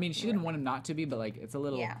Tristan? I mean, she didn't want him not to be, but like it's a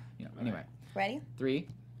little, you know, anyway. Ready? 3,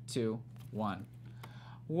 2, 1.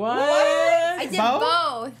 What? I did Both?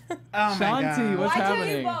 both. Oh my Shanti, God. what's Why happening?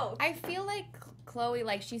 do you both? I feel like Khloe,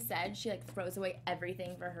 like she said, she like throws away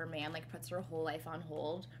everything for her man, like puts her whole life on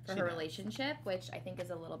hold for her relationship, which I think is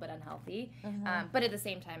a little bit unhealthy. But at the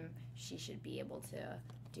same time, she should be able to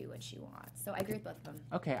do what she wants. So I agree with both of them.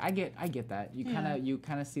 Okay, I get that. You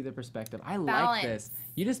kind of see the perspective. I like Balance. this.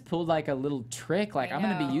 You just pulled like a little trick. Like I'm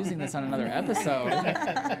gonna be using this on another episode.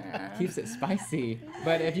 Keeps it spicy.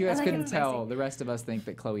 But if you guys couldn't tell, the rest of us think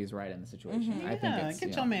that Khloe's right in the situation. I think Yeah, it's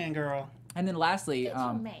get your man, girl. And then lastly,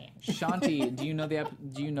 your man. Shanti, do you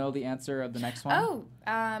know the answer of the next one? Oh,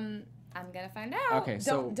 I'm gonna find out. Okay,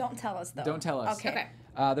 so Don't tell us though. don't tell us. Okay.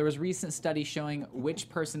 There was recent study showing which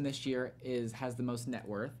person this year has the most net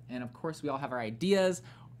worth, and of course we all have our ideas.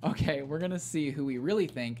 Okay, we're gonna see who we really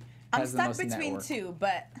think I'm has the stuck most net between worth. two,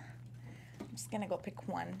 but I'm just gonna go pick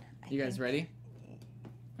one. You guys ready?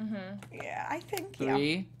 Yeah, I think.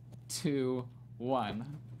 3, 2, 1.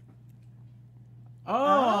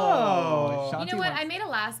 Oh. Shanti You know what? wants- I made a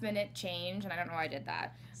last minute change, and I don't know why I did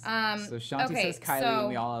that. So Shanti okay, says Kylie, so and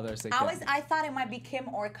we all others say Yeah. Kim. I thought it might be Kim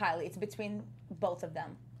or Kylie. It's between both of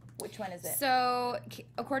them. Which one is it? So,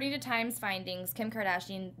 according to Times findings, Kim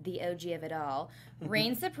Kardashian, the OG of it all,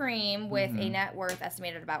 reigns supreme with a net worth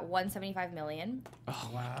estimated at about $175 million. Oh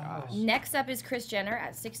Wow. Next up is Kris Jenner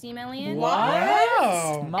at $60 million.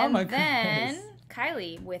 Wow. Mama And then Chris.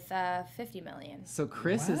 Kylie with $50 million. So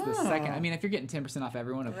Chris is the second. I mean, if you're getting 10% off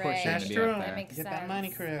everyone, of course you're Right. going to That's be true. up there. That makes Get sense. that money,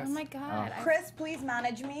 Chris. Oh my God. Chris, please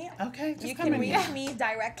manage me. Okay, just You come can in reach here. me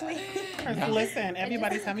directly. Listen,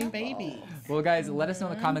 everybody's having babies. Well, guys, let us know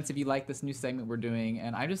in the comments if you like this new segment we're doing.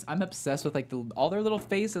 And I'm obsessed with like all their little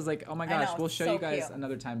faces. Like, oh my gosh, know, we'll it's show so you guys cute.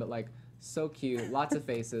 another time. But like, so cute. Lots of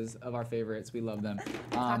faces of our favorites. We love them.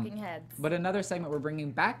 Talking heads. But another segment we're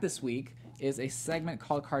bringing back this week is a segment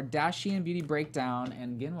called Kardashian Beauty Breakdown.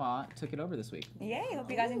 And Guinwa took it over this week. Yay, hope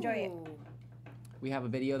you guys enjoy it. Ooh. We have a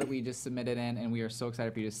video that we just submitted in, and we are so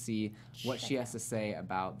excited for you to see what she has to say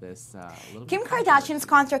about this little Kim bit of controversy. Kardashian's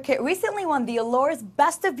contour kit recently won the Allure's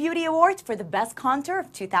Best of Beauty Awards for the best contour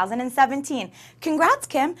of 2017. Congrats,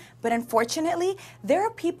 Kim, but unfortunately, there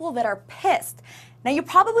are people that are pissed. Now, you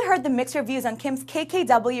probably heard the mixed reviews on Kim's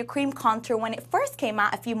KKW Cream Contour when it first came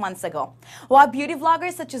out a few months ago. While beauty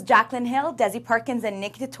vloggers such as Jaclyn Hill, Desi Perkins, and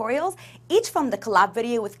Nikki Tutorials each filmed the collab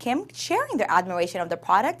video with Kim sharing their admiration of the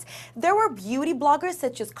product, there were beauty bloggers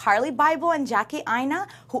such as Carly Bible and Jackie Aina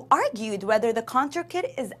who argued whether the contour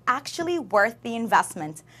kit is actually worth the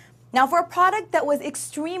investment. Now, for a product that was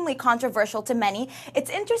extremely controversial to many,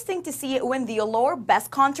 it's interesting to see it win the Allure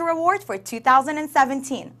Best Contour Award for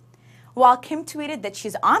 2017. While Kim tweeted that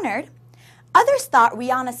she's honored, others thought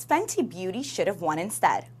Rihanna's Fenty Beauty should have won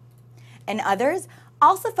instead. And others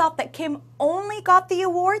also felt that Kim only got the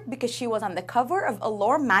award because she was on the cover of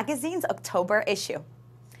Allure magazine's October issue.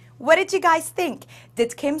 What did you guys think?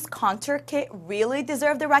 Did Kim's contour kit really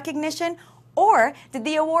deserve the recognition? Or did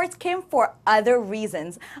the awards Kim for other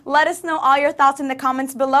reasons? Let us know all your thoughts in the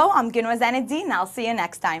comments below. I'm Guinwa Zeineddine, and I'll see you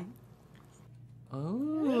next time.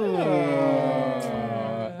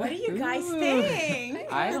 What do you guys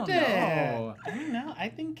think? I don't know. I don't know. I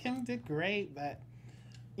think Kim did great, but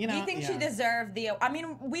you know. Do you think she deserved the? I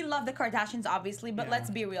mean, we love the Kardashians, obviously, but Yeah. let's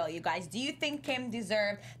be real, you guys. Do you think Kim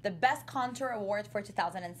deserved the Best Contour Award for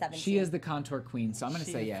 2017? She is the contour queen, so I'm going to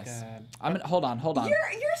She say is yes. good. I'm gonna hold on. You're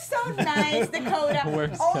so nice, Dakota.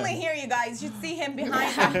 Where's Only Kim? here, you guys. You should see him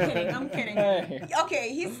behind. I'm kidding. I'm kidding. Hey.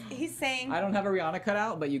 Okay, he's saying. I don't have a Rihanna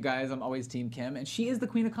cutout, but you guys, I'm always Team Kim, and she is the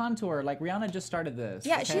queen of contour. Like Rihanna just started this.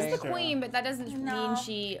 Yeah, she's okay? the queen, but that doesn't No. mean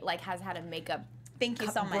she like has had a makeup Thank you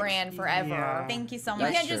so much. brand forever. Yeah. Thank you so You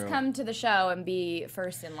much. can't That's just true. come to the show and be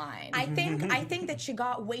first in line. I think that she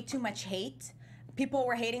got way too much hate people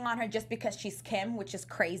were hating on her just because she's Kim, which is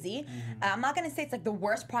crazy. I'm not gonna say it's like the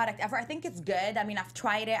worst product ever. I think it's good. I mean, I've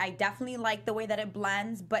tried it. I definitely like the way that it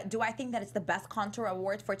blends. But do I think that it's the best contour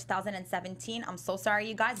award for 2017? I'm so sorry,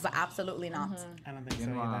 you guys, but absolutely not. I don't think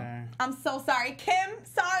so either. I'm so sorry, Kim.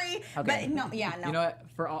 Sorry, Okay. but no, yeah, no. You know what?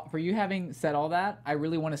 For you having said all that, I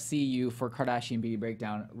really want to see you for Kardashian Beauty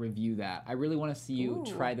Breakdown review that. I really want to see you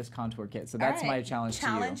try this contour kit. So that's All right. my challenge to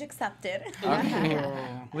you. Challenge accepted. Okay.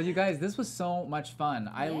 Well, you guys, this was so much fun.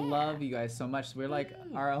 I love you guys so much. We're like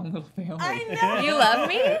our own little family. I know. You love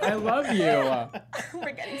me? I love you.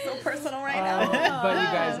 We're getting so personal right now. But you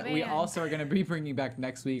guys, we man. also are going to be bringing back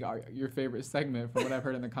next week your favorite segment, from what I've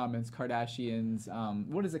heard in the comments, Kardashians.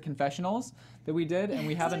 What is it, confessionals that we did, and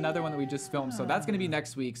we have another one that we just filmed. So that's going to be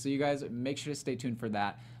next week. So you guys make sure to stay tuned for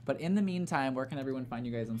that. But in the meantime, where can everyone find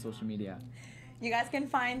you guys on social media? You guys can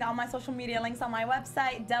find all my social media links on my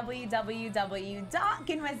website,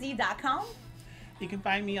 www.guinwaz.com. You can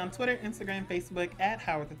find me on Twitter, Instagram, Facebook at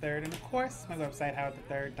Howard III, and of course, my website,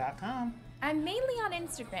 howardthird.com. I'm mainly on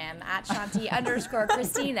Instagram at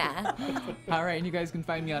Shanti_Christina. All right, and you guys can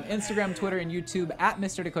find me on Instagram, Twitter, and YouTube at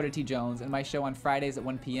Mr. Dakota T. Jones, and my show on Fridays at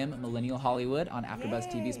 1 p.m. Millennial Hollywood on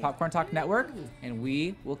AfterBuzz TV's Popcorn Talk Network. And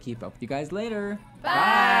we will keep up with you guys later.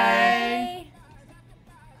 Bye.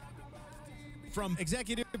 From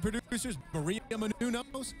executive producers Maria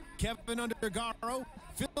Menounos, Kevin Undergaro,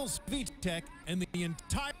 Phil Svitek, and the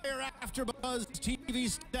entire AfterBuzz TV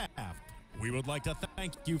staff, we would like to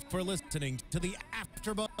thank you for listening to the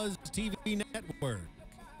AfterBuzz TV network.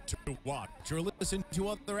 To watch or listen to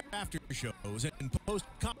other after shows and post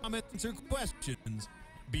comments or questions,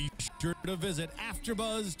 be sure to visit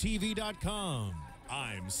AfterBuzzTV.com.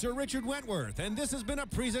 I'm Sir Richard Wentworth, and this has been a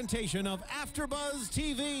presentation of AfterBuzz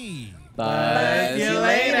TV. Bye. See you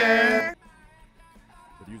later.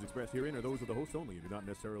 The views expressed herein are those of the hosts only and do not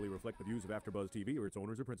necessarily reflect the views of AfterBuzz TV or its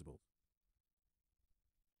owners or principals.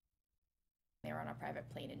 They were on a private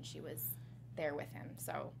plane and she was there with him.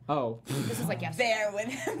 So Oh. this was like yesterday. There with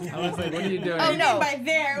him. I was like, what are you doing? Oh no, By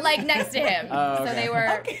there. like next to him. Oh, So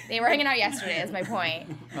okay. they were hanging out yesterday. Is my point.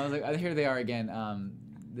 I was like, here they are again.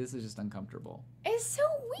 This is just uncomfortable. It's so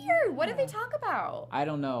weird. What did they talk about? I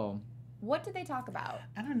don't know. What did they talk about?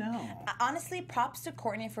 I don't know. Honestly, props to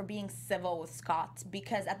Kourtney for being civil with Scott,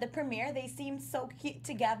 because at the premiere they seemed so cute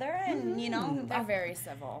together, and you know They're very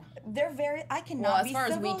civil. they're very. I Well, cannot as be far as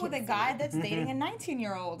we civil can with a see. guy that's dating a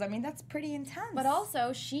 19-year-old. I mean, that's pretty intense. But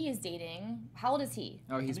also, she is dating. How old is he?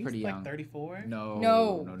 Oh, he's I think pretty like young. 34. No.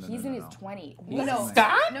 No, he's no, in no. his 20s. He's No, in his-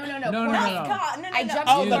 Stop! no. No, no, Oh no, my no. God, no, I no, jumped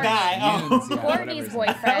Oh, to the Kourtney. guy. Oh. Yunes, yeah, whatever Kourtney's his-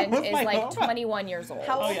 boyfriend I was is like, like oh my- 21 years old.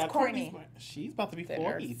 How Oh old yeah, is Kourtney? She's about to be It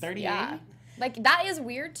 40, hurts. 38. Yeah. Like, that is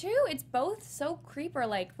weird, too. It's both so creeper,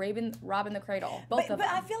 like Robin the Cradle. Both of But them.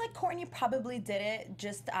 I feel like Kourtney probably did it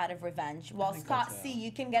just out of revenge. While think Scott, so. see,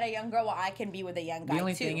 you can get a young girl, well, I can be with a young guy The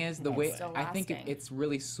only too. thing is the way still I think lasting. it's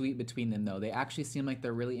really sweet between them though. They actually seem like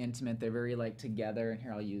they're really intimate. They're very like together. And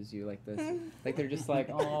here I'll use you like this. Like they're just like,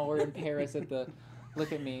 oh, we're in Paris at the.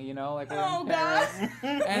 Look at me, you know, like we're Oh, in Paris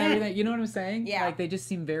and everything. You know what I'm saying? Yeah. Like they just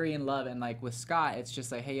seem very in love. And like with Scott, it's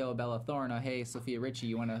just like, hey yo, Bella Thorne, or hey Sophia Richie,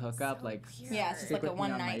 you want to hook up? Like, Yeah, it's just Stick like a with me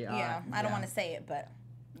one on my night. yacht. Yeah, I don't Yeah. want to say it, but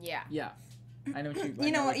yeah. yeah. I know what you. I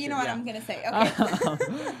you know what? You know what yeah. I'm gonna say. Okay.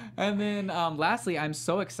 And then lastly, I'm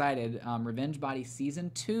so excited. Revenge Body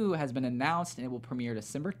Season 2 has been announced and it will premiere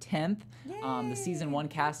December 10th. The Season 1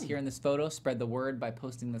 cast here in this photo spread the word by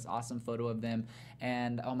posting this awesome photo of them.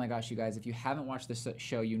 And oh my gosh, you guys, if you haven't watched this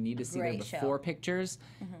show, you need to see their Great show. before pictures.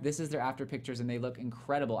 This is their after pictures and they look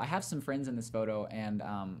incredible. I have some friends in this photo and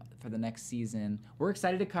for the next season, we're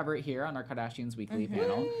excited to cover it here on our Kardashians Weekly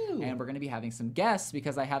panel. And we're going to be having some guests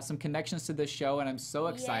because I have some connections to this show and I'm so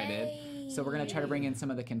excited. So we're going to try to bring in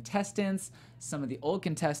some of the contestants, some of the old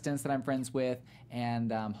contestants that I'm friends with,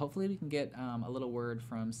 and hopefully we can get a little word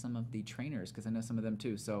from some of the trainers because I know some of them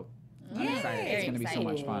too. So I'm excited. It's Very going to be so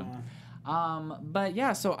much exciting. fun. But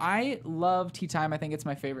yeah, so I love Tea Time. I think it's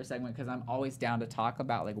my favorite segment because I'm always down to talk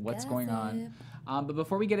about like what's going on. But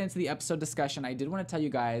before we get into the episode discussion, I did want to tell you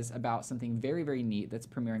guys about something very, very neat that's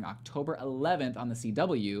premiering October 11th on the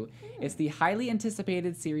CW. It's the highly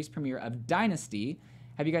anticipated series premiere of Dynasty.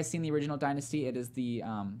 Have you guys seen the original Dynasty? It is the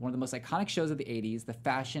one of the most iconic shows of the 80s. The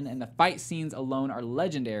fashion and the fight scenes alone are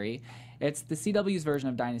legendary. It's the CW's version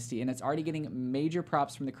of Dynasty, and it's already getting major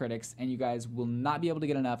props from the critics, and you guys will not be able to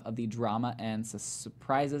get enough of the drama and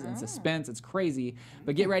surprises and suspense. It's crazy.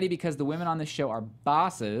 But get ready because the women on this show are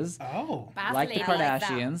bosses. Oh. Like the Boss lady.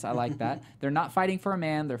 Kardashians. I like that. They're not fighting for a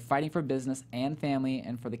man. They're fighting for business and family.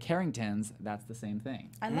 And for the Carringtons, that's the same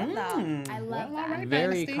thing. I love that. I love that. Alright,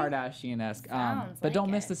 Very Dynasty. Kardashian-esque. Sounds But don't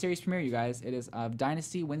like miss it. the series premiere, you guys. It is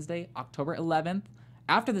Dynasty Wednesday, October 11th,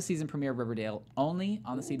 after the season premiere of Riverdale, only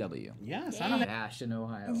on the CW. Yes, I don't know. Ashton,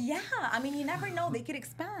 Ohio. Yeah, I mean, you never know. They could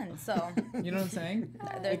expand. So You know what I'm saying?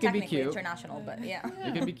 they're It could be technically cute. international, but yeah.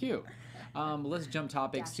 It could be cute. Let's jump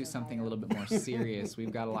topics to something a little bit more serious.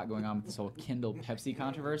 We've got a lot going on with this whole Kindle Pepsi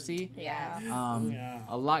controversy. Yeah. Yeah.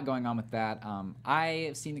 A lot going on with that. I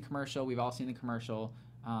have seen the commercial. We've all seen the commercial.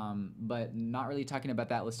 But not really talking about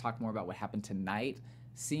that. Let's talk more about what happened tonight.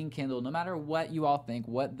 Seeing Kindle, no matter what you all think,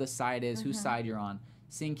 what the side is, whose side you're on,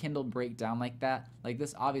 seeing Kindle break down like that, like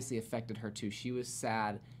this obviously affected her too. She was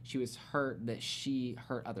sad. She was hurt that she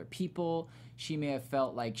hurt other people. She may have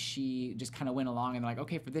felt like she just kind of went along and like,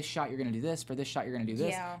 okay, for this shot, you're going to do this. For this shot, you're going to do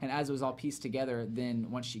this. Yeah. And as it was all pieced together,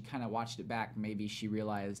 then once she kind of watched it back, maybe she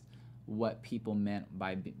realized what people meant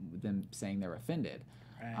by them saying they were offended.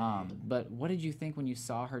 Right. But what did you think when you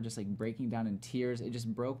saw her just like breaking down in tears? It just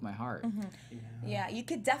broke my heart. Yeah, you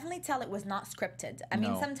could definitely tell it was not scripted. I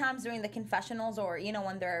mean, No. sometimes during the confessionals or, you know,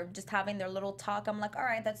 when they're just having their little talk, I'm like, all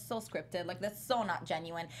right, that's so scripted. Like, that's so not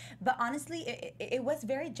genuine. But honestly, it was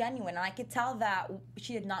very genuine. And I could tell that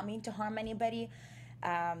she did not mean to harm anybody.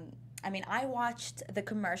 I mean, I watched the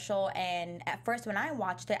commercial, and at first when I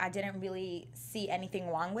watched it, I didn't really see anything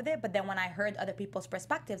wrong with it. But then when I heard other people's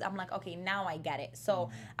perspectives, I'm like, okay, now I get it. So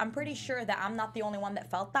I'm pretty sure that I'm not the only one that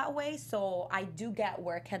felt that way. So I do get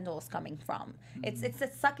where Kendall is coming from. It's a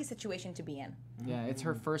sucky situation to be in. Yeah, it's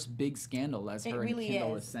her first big scandal, as It her really and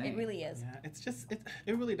Kendall was is. saying. It really is. Yeah, it's just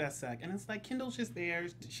it really does suck, and it's like Kendall's just there.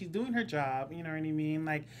 She's doing her job. You know what I mean?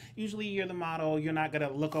 Like usually you're the model. You're not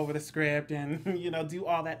gonna look over the script and do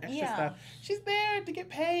all that extra Yeah. stuff. She's there to get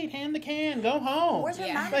paid. Hand the can. Go home. Where's her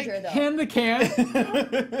Yeah. manager, though? Hand the can.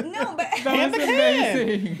 No, but Hand the was can.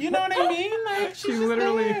 amazing. You know what I mean? Like She she's just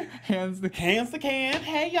literally there. hands the can. Hands the can.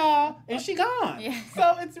 Hey y'all, and she gone. Yeah.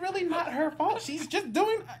 So it's really not her fault. She's just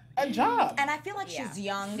doing a job. And I feel like she's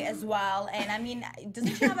young as well. And I mean,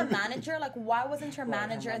 doesn't she have a manager? Like, why wasn't her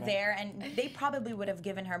manager there? And they probably would have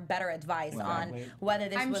given her better advice on Exactly. whether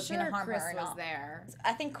this I'm was going sure to harm Chris her or was not. there.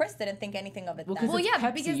 I think Chris didn't think anything of it Well, then. 'cause Well, it's yeah,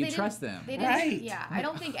 Pepsi, because you they trust didn't, them. They didn't, Right. Yeah, I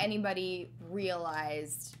don't think anybody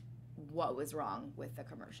realized what was wrong with the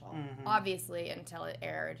commercial. Obviously, until it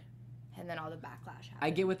aired, and then all the backlash happened. I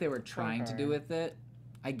get what they were trying to do with it.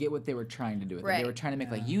 I get what they were trying to do with it. They Right. were trying to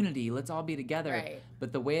make like unity. Let's all be together. Right.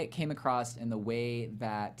 But the way it came across and the way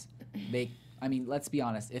that they, I mean, let's be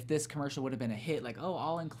honest. If this commercial would have been a hit, like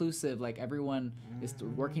all inclusive, like everyone is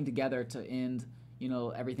working together to end,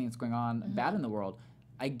 everything that's going on bad in the world.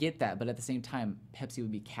 I get that, but at the same time, Pepsi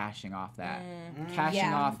would be cashing off that, cashing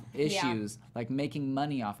Yeah. off Yeah. issues, like making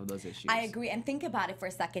money off of those issues. I agree, and think about it for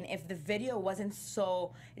a second. If the video wasn't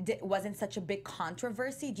such a big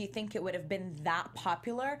controversy, do you think it would have been that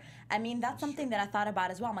popular? I mean, that's something that I thought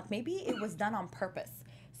about as well. I'm like, maybe it was done on purpose,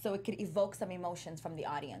 so it could evoke some emotions from the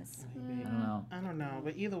audience. I don't know. I don't know,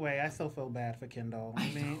 but either way, I still feel bad for Kendall. I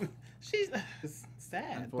mean, she's it's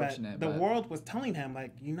sad, Unfortunate, but the but- world was telling him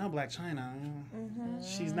like, Black China,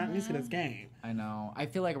 she's not used to this game. I know. I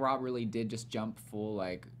feel like Rob really did just jump full,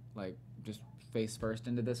 like just face first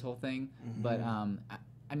into this whole thing. But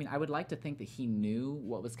I mean, I would like to think that he knew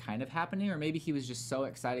what was kind of happening, or maybe he was just so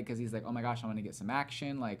excited because he's like, oh my gosh, I'm gonna get some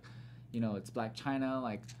action. Like, it's Black China.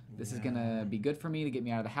 Like, this is gonna be good for me to get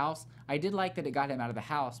me out of the house. I did like that it got him out of the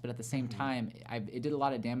house, but at the same time, it did a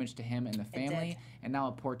lot of damage to him and the family. And now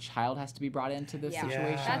a poor child has to be brought into this Yeah.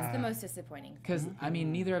 situation. That's the most disappointing. Because, I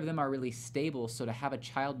mean, neither of them are really stable, so to have a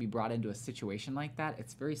child be brought into a situation like that,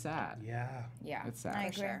 it's very sad. Yeah. Yeah, It's sad. I for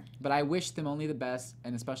agree. sure. But I wish them only the best,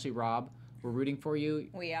 and especially Rob. We're rooting for you.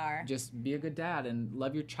 We are. Just be a good dad and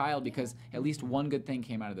love your child, because at least one good thing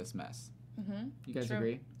came out of this mess. You guys True.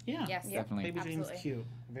 agree? Yeah. Yes. Definitely. Baby Jane's Absolutely. cute.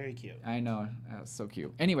 Very cute. I know. So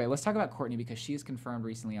cute. Anyway, let's talk about Courtney, because she's confirmed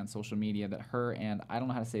recently on social media that her and, I don't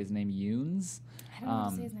know how to say his name, Yoons, I don't know how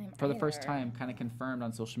to say his name for the first either. time kind of confirmed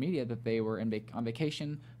on social media that they were on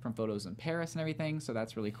vacation from photos in Paris and everything, so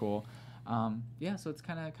that's really cool. Yeah, so it's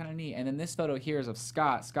kind of neat. And then this photo here is of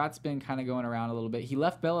Scott. Scott's been kind of going around a little bit. He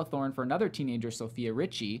left Bella Thorne for another teenager, Sophia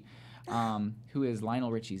Richie, who is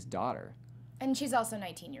Lionel Richie's daughter. And she's also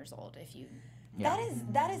 19 years old. If you, Yeah.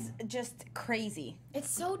 That is just crazy. it's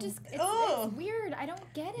so it's Ugh. weird. I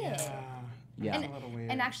don't get it. Yeah. Yeah. That's a little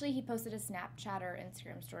weird. And actually, he posted a Snapchat or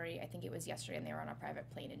Instagram story. I think it was yesterday, and they were on a private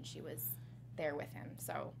plane, and she was there with him.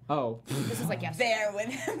 So Oh. this was like yesterday. There with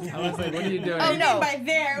him. I was like, what are you doing? Oh no, By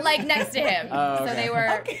there. like next to him. Oh, So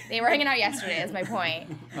okay. they were hanging out yesterday. Is my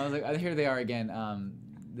point. I was like, here they are again.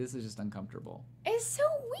 This is just uncomfortable. It's so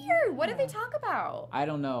weird. What did they talk about? I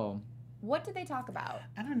don't know. What did they talk about?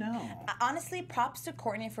 I don't know. Honestly, props to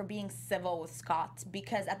Kourtney for being civil with Scott,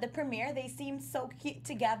 because at the premiere they seemed so cute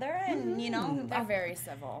together, and you know They're very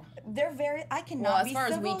civil. they're very. I Well, cannot as be far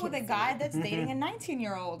as we civil can with a see. guy that's dating a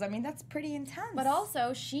 19-year-old. I mean, that's pretty intense. But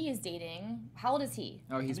also, she is dating. How old is he?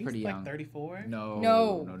 Oh, he's pretty like young. 34.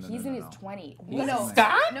 No, He's in his 20s. He's No, in his-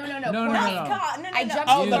 Stop. no. No, Oh no, my no. God, no, I no.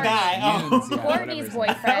 jumped Oh, to the Kourtney. guy. Oh. Yunes, yeah, whatever Kourtney's his-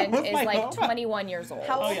 boyfriend I was is like, like oh my- 21 years old.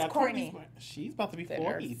 How Oh old yeah, is Kourtney? She's about to be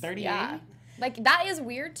 40, 38. Yeah. Like, that is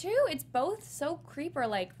weird, too. It's both so creeper,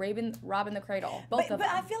 like Robbing the Cradle. Both of But them.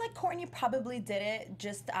 I feel like Kourtney probably did it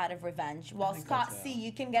just out of revenge. While think Scott, so. see,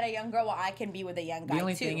 you can get a young girl, well, I can be with a young guy The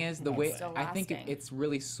only too. thing is the way still I think lasting. it's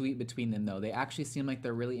really sweet between them though. They actually seem like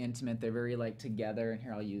they're really intimate. They're very like together. And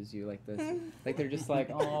here I'll use you like this. Like they're just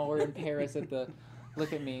like, oh, we're in Paris at the.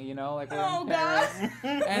 Look at me, you know, like we're Oh, in Paris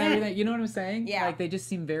and everything. You know what I'm saying? Yeah. Like they just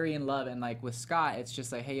seem very in love. And like with Scott, it's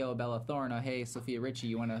just like, hey yo, Bella Thorne, or hey Sophia Richie,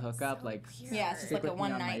 you want to hook up? Like, Yeah, it's just stick like a with me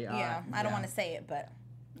one on my night. yacht. Yeah, I don't Yeah. want to say it, but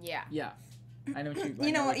yeah. yeah. I know what you.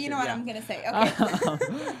 you know what? You know what yeah. I'm gonna say.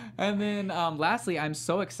 Okay. And then lastly, I'm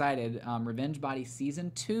so excited. Revenge Body Season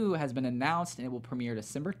 2 has been announced and it will premiere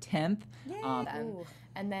December 10th. Ooh.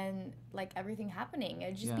 And then, like, everything happening.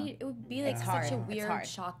 Yeah. It would be like It's such hard. a It's weird, hard.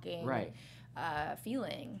 shocking Right.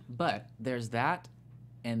 feeling. But there's that,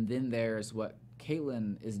 and then there's what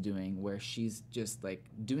Caitlyn is doing, where she's just like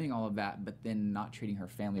doing all of that, but then not treating her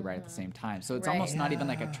family right at the same time. So it's Right. almost not even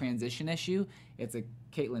like a transition issue; it's a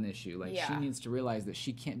Caitlyn issue. Like she Yeah. needs to realize that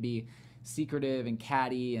she can't be secretive and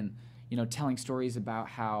catty and telling stories about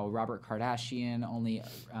how Robert Kardashian only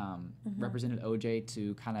represented OJ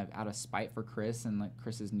to kind of out of spite for Chris and like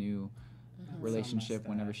Chris's new relationship messed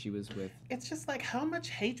whenever up. she was with. It's just like, how much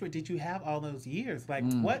hatred did you have all those years? Like,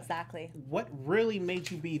 Mm. what Exactly. what really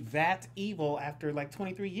made you be that evil after like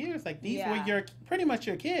 23 years? Like, these were Yeah. pretty much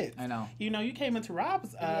your kids. I know. You know, you came into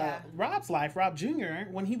Rob's life, Rob Jr.,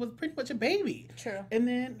 when he was pretty much a baby. True. And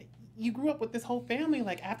then you grew up with this whole family,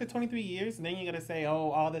 like, after 23 years, and then you're going to say, oh,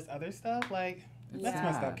 all this other stuff? Like, that's Yeah.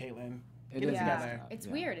 messed up, Caitlyn. It Get it is together. messed up, It's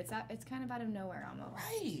yeah. weird. It's kind of out of nowhere almost.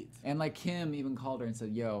 Right. And like Kim even called her and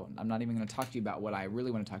said, yo, I'm not even going to talk to you about what I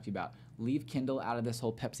really want to talk to you about. Leave Kendall out of this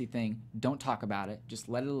whole Pepsi thing. Don't talk about it. Just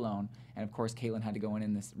let it alone. And of course, Caitlyn had to go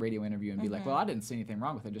in this radio interview and be like, well, I didn't see anything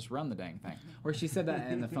wrong with it. Just run the dang thing. Or she said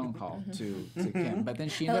that in the phone call to Kim. But then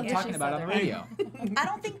she ended up Yeah, talking she about it said on the radio. I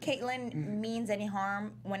don't think Caitlyn means any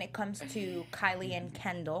harm when it comes to Kylie and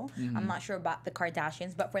Kendall. I'm not sure about the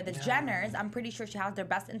Kardashians, but for the Jenners, I'm pretty sure she has their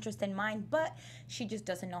best interest in mind, but she just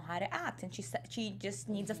doesn't know how to act, and she just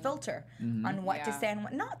needs a filter on what to Yeah. say and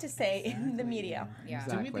what not to say in the media. Yeah.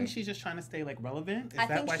 Do we Exactly. think she's just trying to stay, like, relevant? Is I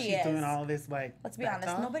that think why she she's is. doing all this, like, Let's be back honest,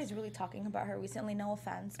 talk? nobody's really talking about her recently, no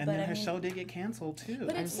offense, And but then I her mean, show did get canceled, too.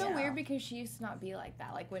 But it's so Yeah. weird because she used to not be like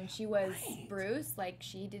that. Like when she was Bruce, like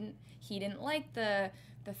he didn't like the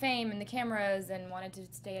fame and the cameras and wanted to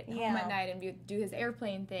stay at home Yeah. at night and do his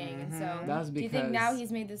airplane thing. And so That was do you think now because-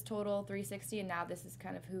 he's made this total 360 and now this is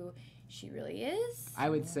kind of who she really is? I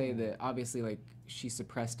would say that obviously, like, she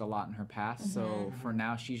suppressed a lot in her past. So for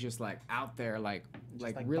now, she's just like out there, like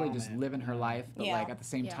like, really just bombing. living her life, but Yeah. like at the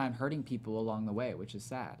same Yeah. time hurting people along the way, which is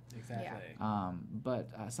sad. Exactly. But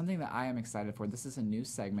something that I am excited for, this is a new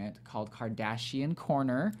segment called Kardashian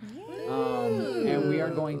Corner. And we are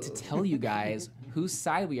going to tell you guys whose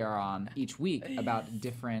side we are on each week about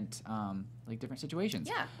different different situations.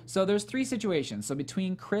 Yeah. So there's 3 situations. So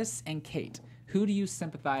between Chris and Kate, who do you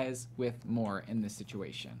sympathize with more in this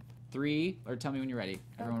situation? 3, or tell me when you're ready.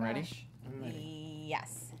 Everyone ready? Gosh.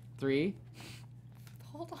 yes. 3,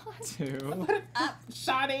 Hold on. 2,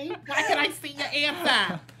 Shawty, why can I see your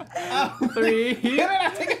answer? 3,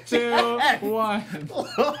 2, 1.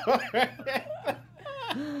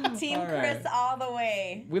 Team All right. Chris all the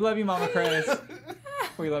way. We love you, Mama Chris.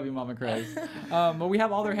 We love you, Mama Chris. But we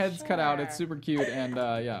have all their heads cut out. It's super cute. And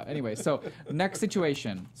yeah, anyway, so next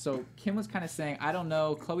situation. So Kim was kind of saying, I don't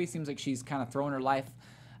know. Chloe seems like she's kind of throwing her life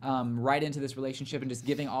right into this relationship and just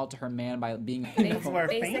giving all to her man by being. We're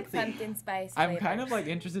Basic fancy. pumpkin spice I'm flavor. kind of like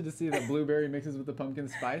interested to see that blueberry mixes with the pumpkin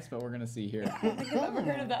spice, but we're gonna see here. I've never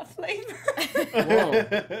heard of that flavor. Whoa,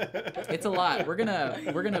 it's a lot. We're gonna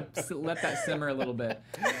let that simmer a little bit.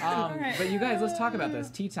 But you guys, let's talk about this.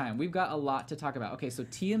 Tea time. We've got a lot to talk about. Okay, so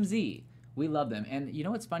TMZ, we love them, and you know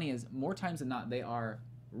what's funny is more times than not they are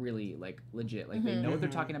really like legit. Like they know what they're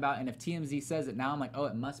talking about, and if TMZ says it now, I'm like, oh,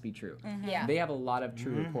 it must be true. Yeah. They have a lot of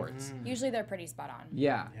true reports. Usually they're pretty spot on.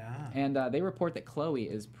 Yeah. Yeah. And they report that Chloe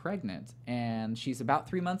is pregnant, and she's about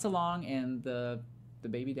 3 months along, and the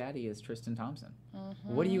baby daddy is Tristan Thompson.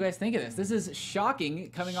 What do you guys think of this? This is shocking,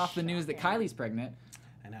 coming off the news that Kylie's pregnant.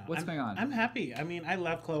 I know. What's going on? I'm happy. I mean, I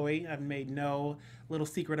love Chloe. I've made no little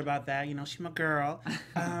secret about that. You know, she's my girl.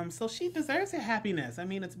 So she deserves her happiness. I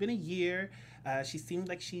mean, it's been a year. She seems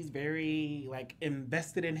like she's very like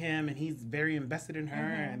invested in him, and he's very invested in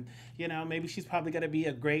her. And you know, maybe she's probably gonna be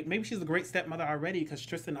maybe she's a great stepmother already, because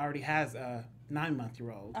Tristan already has a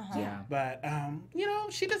 9-month-old. Yeah. But you know,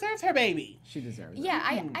 she deserves her baby. She deserves it.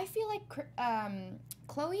 Yeah, I feel like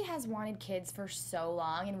Chloe has wanted kids for so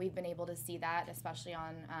long, and we've been able to see that, especially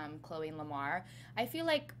on Chloe and Lamar. I feel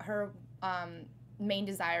like her main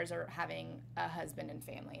desires are having a husband and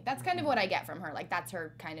family. That's kind of what I get from her. Like, that's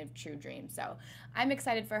her kind of true dream. So I'm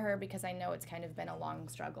excited for her because I know it's kind of been a long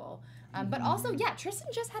struggle. But also, yeah, Tristan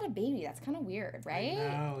just had a baby. That's kind of weird, right?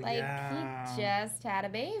 I know, He just had a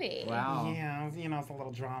baby. Wow. Yeah, you know, it's a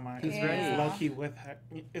little drama. He's He's ready. low-key with her.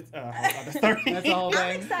 It's a whole other story. That's the whole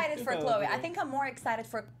I'm thing. excited for So Chloe. good. I think I'm more excited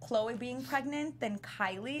for Chloe being pregnant than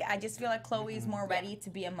Kylie. I just feel like Chloe's more ready to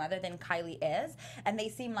be a mother than Kylie is. And they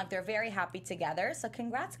seem like they're very happy together. So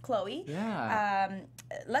congrats, Chloe. Yeah.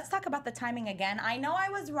 Let's talk about the timing again. I know I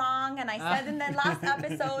was wrong, and I said in the last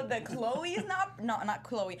episode that Chloe's not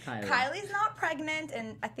Chloe. Kylie's not pregnant,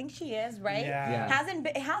 and I think she is, right? Yeah.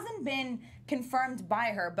 It hasn't been confirmed by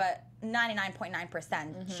her, but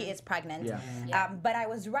 99.9% she is pregnant. Yeah. But I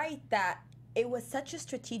was right that it was such a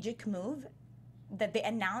strategic move that they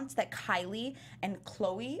announced that Kylie and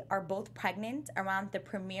Chloe are both pregnant around the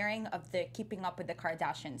premiering of the Keeping Up with the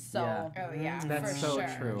Kardashians. So Yeah. Oh, yeah, That's for so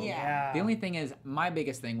sure. true. Yeah. The only thing is, my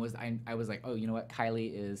biggest thing was I was like, oh, you know what?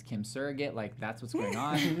 Kylie is Kim's surrogate. Like, that's what's going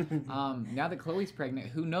on. Now that Chloe's pregnant,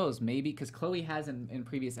 who knows? Maybe, because Chloe has in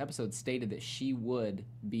previous episodes stated that she would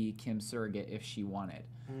be Kim's surrogate if she wanted.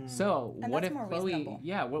 So And what that's if more Chloe? reasonable.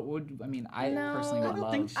 Yeah. What would I mean? I No, personally I would don't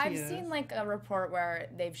love. think she I've is. seen like a report where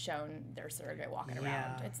they've shown their surrogate walking around.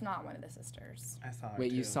 Yeah. It's not one of the sisters. I saw it.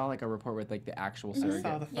 Wait, you too. saw like a report with like the actual I surrogate?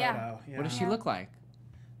 saw the photo. Yeah. What does she look like?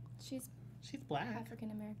 She's She's black. African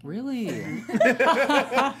American. Really?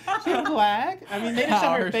 She's black. I mean, they didn't show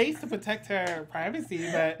her Harsh. face to protect her privacy,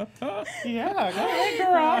 but yeah, go ahead,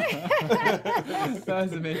 girl. That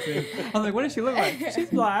was amazing. I'm like, what does she look like? She's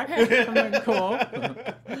black. I'm like, cool.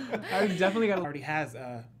 I definitely got to. Already has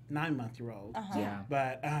a 9-month-old. Yeah,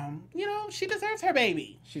 But you know, she deserves her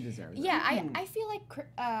baby. she deserves it. Yeah, I feel like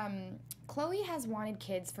Chloe has wanted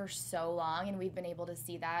kids for so long, and we've been able to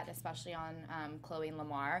see that, especially on Chloe and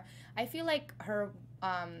Lamar. I feel like her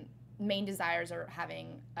main desires are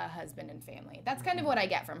having a husband and family. That's kind of what I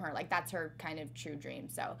get from her. Like, that's her kind of true dream.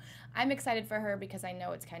 So I'm excited for her because I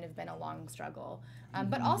know it's kind of been a long struggle.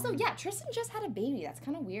 But also, yeah, Tristan just had a baby. That's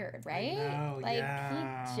kind of weird, right? know,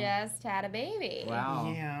 yeah. He just had a baby. Wow.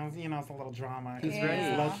 Yeah, you know, it's a little drama. He's He's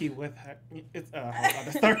ready. low-key with her. It's a whole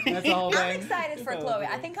other story. That's the whole I'm thing. excited for So Chloe.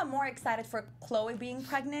 good. I think I'm more excited for Chloe being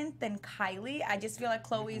pregnant than Kylie. I just feel like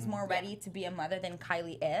Chloe's more ready to be a mother than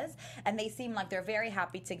Kylie is. And they seem like they're very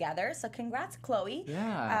happy together. So congrats, Chloe.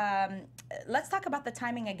 Yeah. Let's talk about the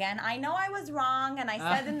timing again. I know I was wrong, and I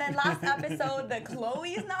said in the last episode that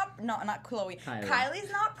Chloe's not Chloe.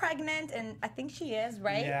 Kylie's not pregnant, and I think she is,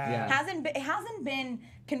 right? Yeah. Yeah. It hasn't been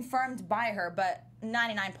confirmed by her, but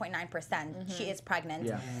 99.9% she is pregnant.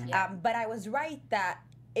 Yeah. But I was right that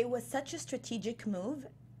it was such a strategic move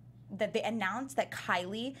that they announced that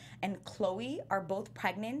Kylie and Chloe are both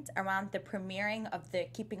pregnant around the premiering of the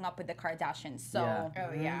Keeping Up with the Kardashians. So Yeah.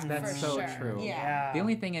 Oh, yeah, That's for so sure. true. Yeah. The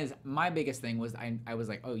only thing is, my biggest thing was I was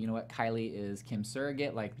like, oh, you know what? Kylie is Kim's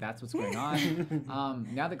surrogate. Like, that's what's going on.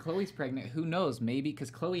 Now that Chloe's pregnant, who knows? Maybe, because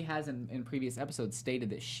Chloe has in previous episodes stated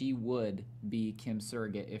that she would be Kim's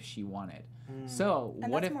surrogate if she wanted. So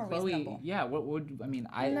And what that's if more Chloe? reasonable. Yeah. What would I mean?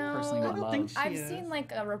 I No, personally I would don't love. think she I've is. seen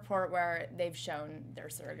like a report where they've shown their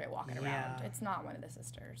surrogate walking around. Yeah. It's not one of the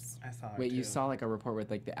sisters. I saw it. Wait, you too. saw like a report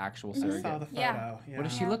with like the actual I surrogate? saw the photo. Yeah. What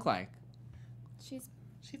does she look like? She's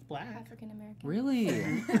black. African American. Really?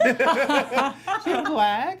 She's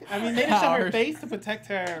black. I mean, they didn't show her Harsh. face to protect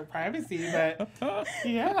her privacy, but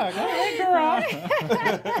yeah, go ahead,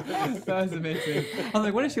 girl. That was amazing. I'm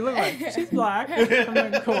like, what does she look like? She's black. I'm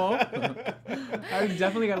like, cool. I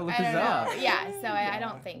definitely got to look I this don't know. up. Yeah, so I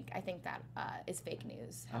don't think, I think that is fake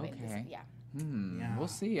news. Having this, Okay. yeah. Yeah. We'll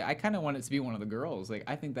see. I kind of want it to be one of the girls. Like,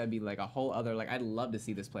 I think that'd be like a whole other, like, I'd love to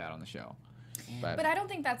see this play out on the show. But I don't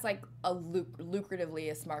think that's like a lucratively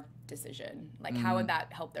a smart decision. Like, how would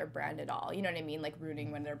that help their brand at all? You know what I mean? Like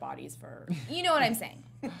ruining one of their bodies for, you know what I'm saying?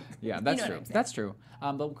 Yeah, that's true. That's true.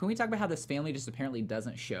 But can we talk about how this family just apparently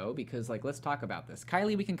doesn't show? Because, like, let's talk about this.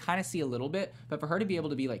 Kylie, we can kind of see a little bit, but for her to be able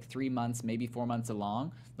to be like 3 months, maybe 4 months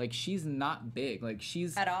along, like, she's not big. Like,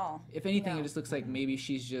 she's at all. If anything, it just looks like maybe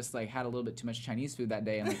she's just like had a little bit too much Chinese food that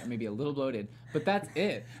day and like maybe a little bloated. But that's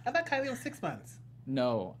it. I thought Kylie was 6 months.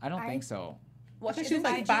 No, I don't think so. Well, she was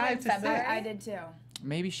like 5 to 6. I did too.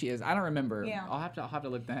 Maybe she is. I don't remember. Yeah. I'll have to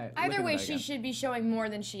look that. Either way, she should be showing more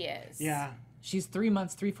than she is. Yeah. She's 3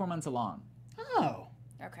 months, 4 months along. Oh.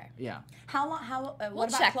 Okay. Yeah. How long? We'll what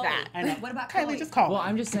about check Chloe? that. I know. What about Kylie? Chloe? Just call. Well, me.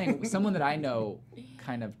 I'm just saying, someone that I know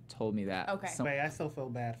kind of told me that. Okay. Wait, I still feel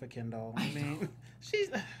bad for Kendall. I mean, she's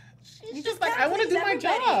You just just like, gotta I want to please do my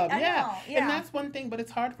everybody. job. I Yeah. know, yeah. And that's one thing, but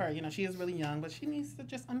it's hard for her. You know, she is really young, but she needs to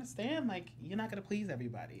just understand, like, you're not going to please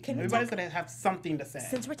everybody. Can we Everybody's talk- going to have something to say.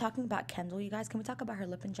 Since we're talking about Kendall, you guys, can we talk about her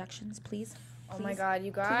lip injections, please? Oh my God,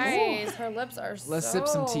 you guys, her lips are so... Let's sip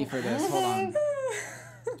some tea for this. Hold on.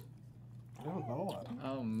 Oh, Lord.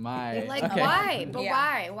 Oh my. Like, Okay. why? But Yeah.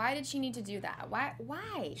 why? Why did she need to do that?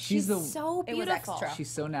 Why? She's the- so It was beautiful. extra. She's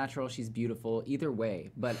so natural. She's beautiful. Either way,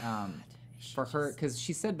 but for her, because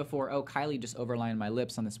she said before, oh, Kylie just overlined my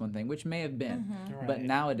lips on this one thing, which may have been, but Right.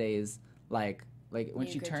 nowadays, like when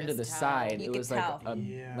You she could turned to the just tell. side, You it could was like tell.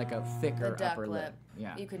 like a The thicker duck upper lip.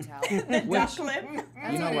 Yeah. You could tell. Which, lip.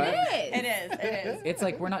 That's you know what what? it is. It is. It is. It's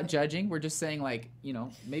like we're not judging. We're just saying like, you know,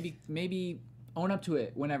 maybe own up to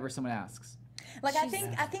it whenever someone asks. Like I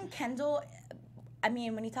think Kendall. I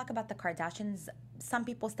mean, when you talk about the Kardashians, some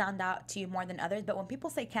people stand out to you more than others. But when people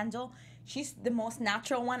say Kendall, she's the most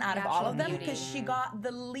natural one out of all of them Natural because she got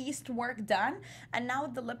the least work done. And now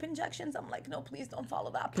with the lip injections, I'm like, no, please don't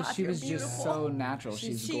follow that Because path. she You're was beautiful. just so natural.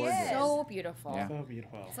 She's she gorgeous. is. So beautiful. Yeah. So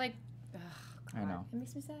beautiful. It's like, I know. It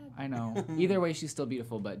makes me sad. I know. Either way, she's still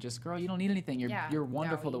beautiful. But just girl, you don't need anything. You're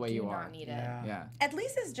wonderful no, the way do you are. Not need it. Yeah. Yeah, At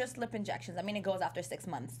least it's just lip injections. I mean, it goes after 6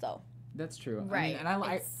 months, so. that's true. Right. I mean,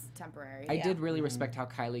 and it's temporary. I did really respect how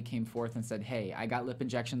Kylie came forth and said, hey, I got lip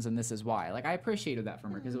injections and this is why. Like, I appreciated that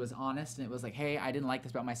from her because it was honest and it was like, hey, I didn't like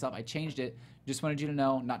this about myself. I changed it. Just wanted you to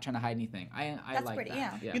know, not trying to hide anything. I That's like pretty,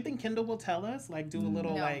 that. yeah. You think Kendall will tell us? Like, do a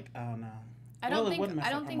little, No. like, oh, no. I Well, don't it would mess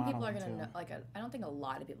think up her people are modeling, gonna too. know. I don't think a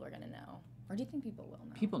lot of people are gonna know. Or do you think people will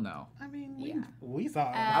know? People know. I mean, Yeah. we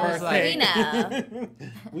saw it. I was first like- we know.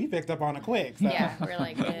 we picked up on it quick. So. Yeah, we're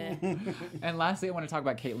like, eh. And lastly, I want to talk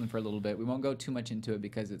about Caitlyn for a little bit. We won't go too much into it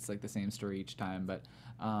because it's like the same story each time. But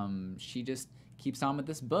she just keeps on with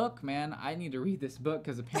this book, man. I need to read this book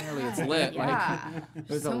because apparently it's lit. Yeah. Like,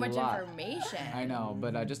 there's so a much lot. information. I know,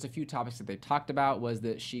 but just a few topics that they talked about was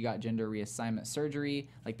that she got gender reassignment surgery,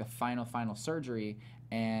 like the final surgery,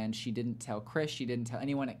 and she didn't tell Chris, she didn't tell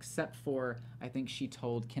anyone except for, I think she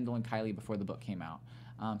told Kendall and Kylie before the book came out.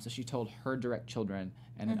 So she told her direct children,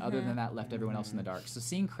 and then other than that, left everyone else in the dark. So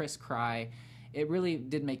seeing Chris cry, it really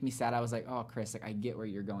did make me sad. I was like, oh, Chris, like I get what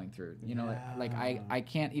you're going through. You know, like I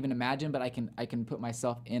can't even imagine, but I can put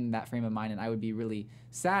myself in that frame of mind, and I would be really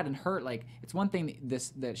sad and hurt. Like it's one thing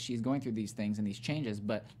that she's going through these things and these changes,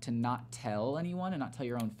 but to not tell anyone and not tell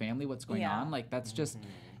your own family what's going on, like that's just,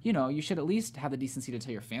 you know, you should at least have the decency to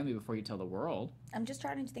tell your family before you tell the world. I'm just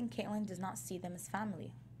starting to think Caitlyn does not see them as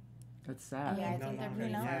family. That's sad. Yeah, I No, think they're no,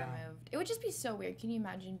 pretty yeah. far removed. It would just be so weird. Can you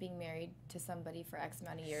imagine being married to somebody for X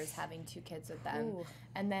amount of years, having 2 kids with them, Ooh.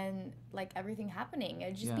 and then like everything happening?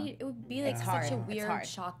 It'd just Yeah. be. It would be like It's such hard. a It's weird, hard.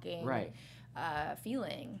 shocking, Right.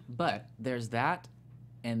 Feeling. But there's that,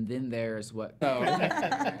 and then there's what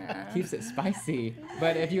keeps it spicy.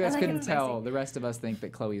 But if you guys like couldn't it tell, spicy. the rest of us think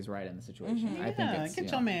that Chloe's right in the situation. I think Yeah, it's get you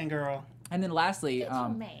your know. man, girl. And then lastly, Get your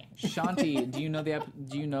man. Shanti, do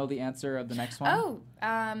you know the answer of the next one? Oh,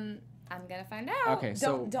 I'm gonna find out. Okay,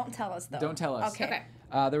 so Don't tell us though. don't tell us. Okay.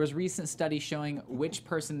 There was recent study showing which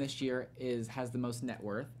person this year has the most net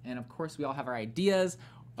worth, and of course we all have our ideas.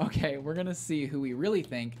 Okay, we're gonna see who we really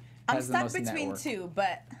think I'm has the stuck most net between worth. 2,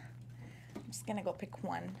 but I'm just gonna go pick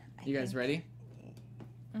one. You guys ready?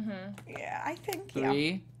 Yeah, I think yeah.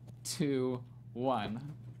 3, 2, 1.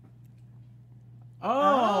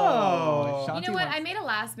 Oh. Shanti You know what? wants- I made a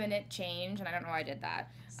last minute change, and I don't know why I did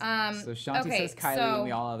that. So Shanti okay, says Kylie, so and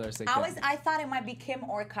we all others say Kim. I thought it might be Kim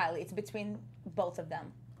or Kylie. It's between both of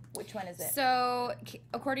them. Which one is it? So,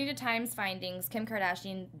 according to Times findings, Kim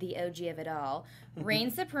Kardashian, the OG of it all,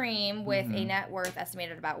 reigns supreme with a net worth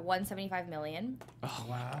estimated at about $175 million. Oh,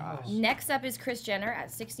 Wow. Next up is Kris Jenner at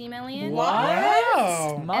 $60 million.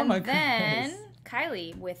 Wow. Mama And then goodness.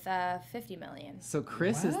 Kylie with 50 million. So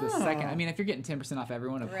Chris is the second. I mean, if you're getting 10% off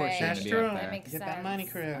everyone, of course Right. you're That's going to be true. up there. That makes Get sense. that money,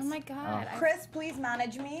 Chris. Oh my God. Chris, please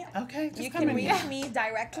manage me. Okay, just You come can in. reach me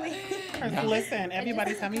directly. Listen,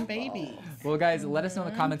 everybody's having babies. Well, guys, let us know in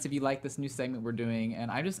the comments if you like this new segment we're doing.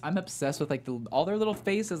 And I'm obsessed with like all their little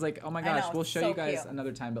faces. Like, oh my gosh, know, we'll show so you guys cute.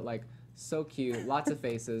 another time. But like, so cute. Lots of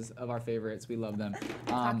faces of our favorites. We love them.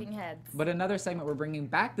 Talking heads. But another segment we're bringing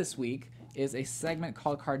back this week is a segment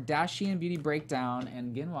called Kardashian Beauty Breakdown.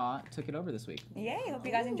 And Guinwa took it over this week. Yay, hope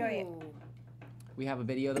you guys enjoy it. Ooh. We have a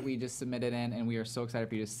video that we just submitted in, and we are so excited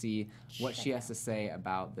for you to see what she has to say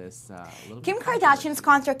about this little Kim bit of controversy. Kardashian's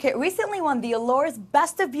contour kit recently won the Allure's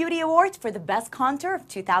Best of Beauty Awards for the best contour of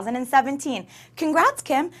 2017. Congrats,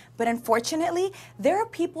 Kim, but unfortunately, there are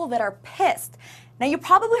people that are pissed. Now, you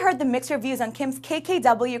probably heard the mixed reviews on Kim's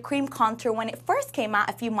KKW cream contour when it first came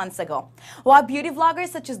out a few months ago. While beauty vloggers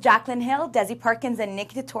such as Jaclyn Hill, Desi Perkins, and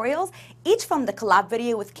Nikki Tutorials each filmed the collab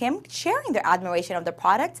video with Kim sharing their admiration of the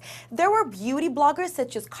product, there were beauty bloggers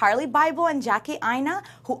such as Carly Bible and Jackie Aina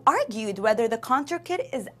who argued whether the contour kit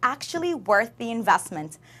is actually worth the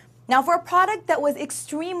investment. Now, for a product that was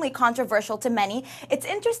extremely controversial to many, it's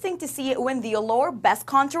interesting to see it win the Allure Best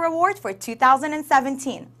Contour Award for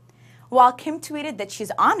 2017. While Kim tweeted that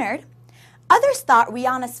she's honored, others thought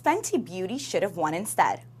Rihanna's Fenty Beauty should have won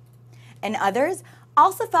instead. And others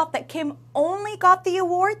also felt that Kim only got the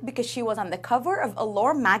award because she was on the cover of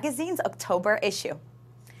Allure magazine's October issue.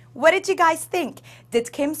 What did you guys think?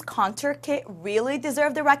 Did Kim's contour kit really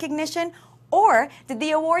deserve the recognition? Or did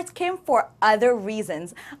the awards Kim for other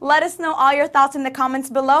reasons? Let us know all your thoughts in the comments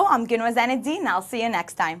below. I'm Guinwa Zeineddine. I'll see you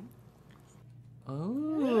next time.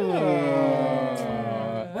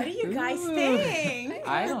 What do you guys think?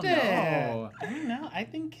 I don't know. I don't know. I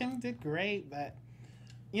think Kim did great, but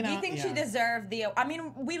you know. Do you think she deserved the? I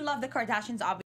mean, we love the Kardashians, obviously.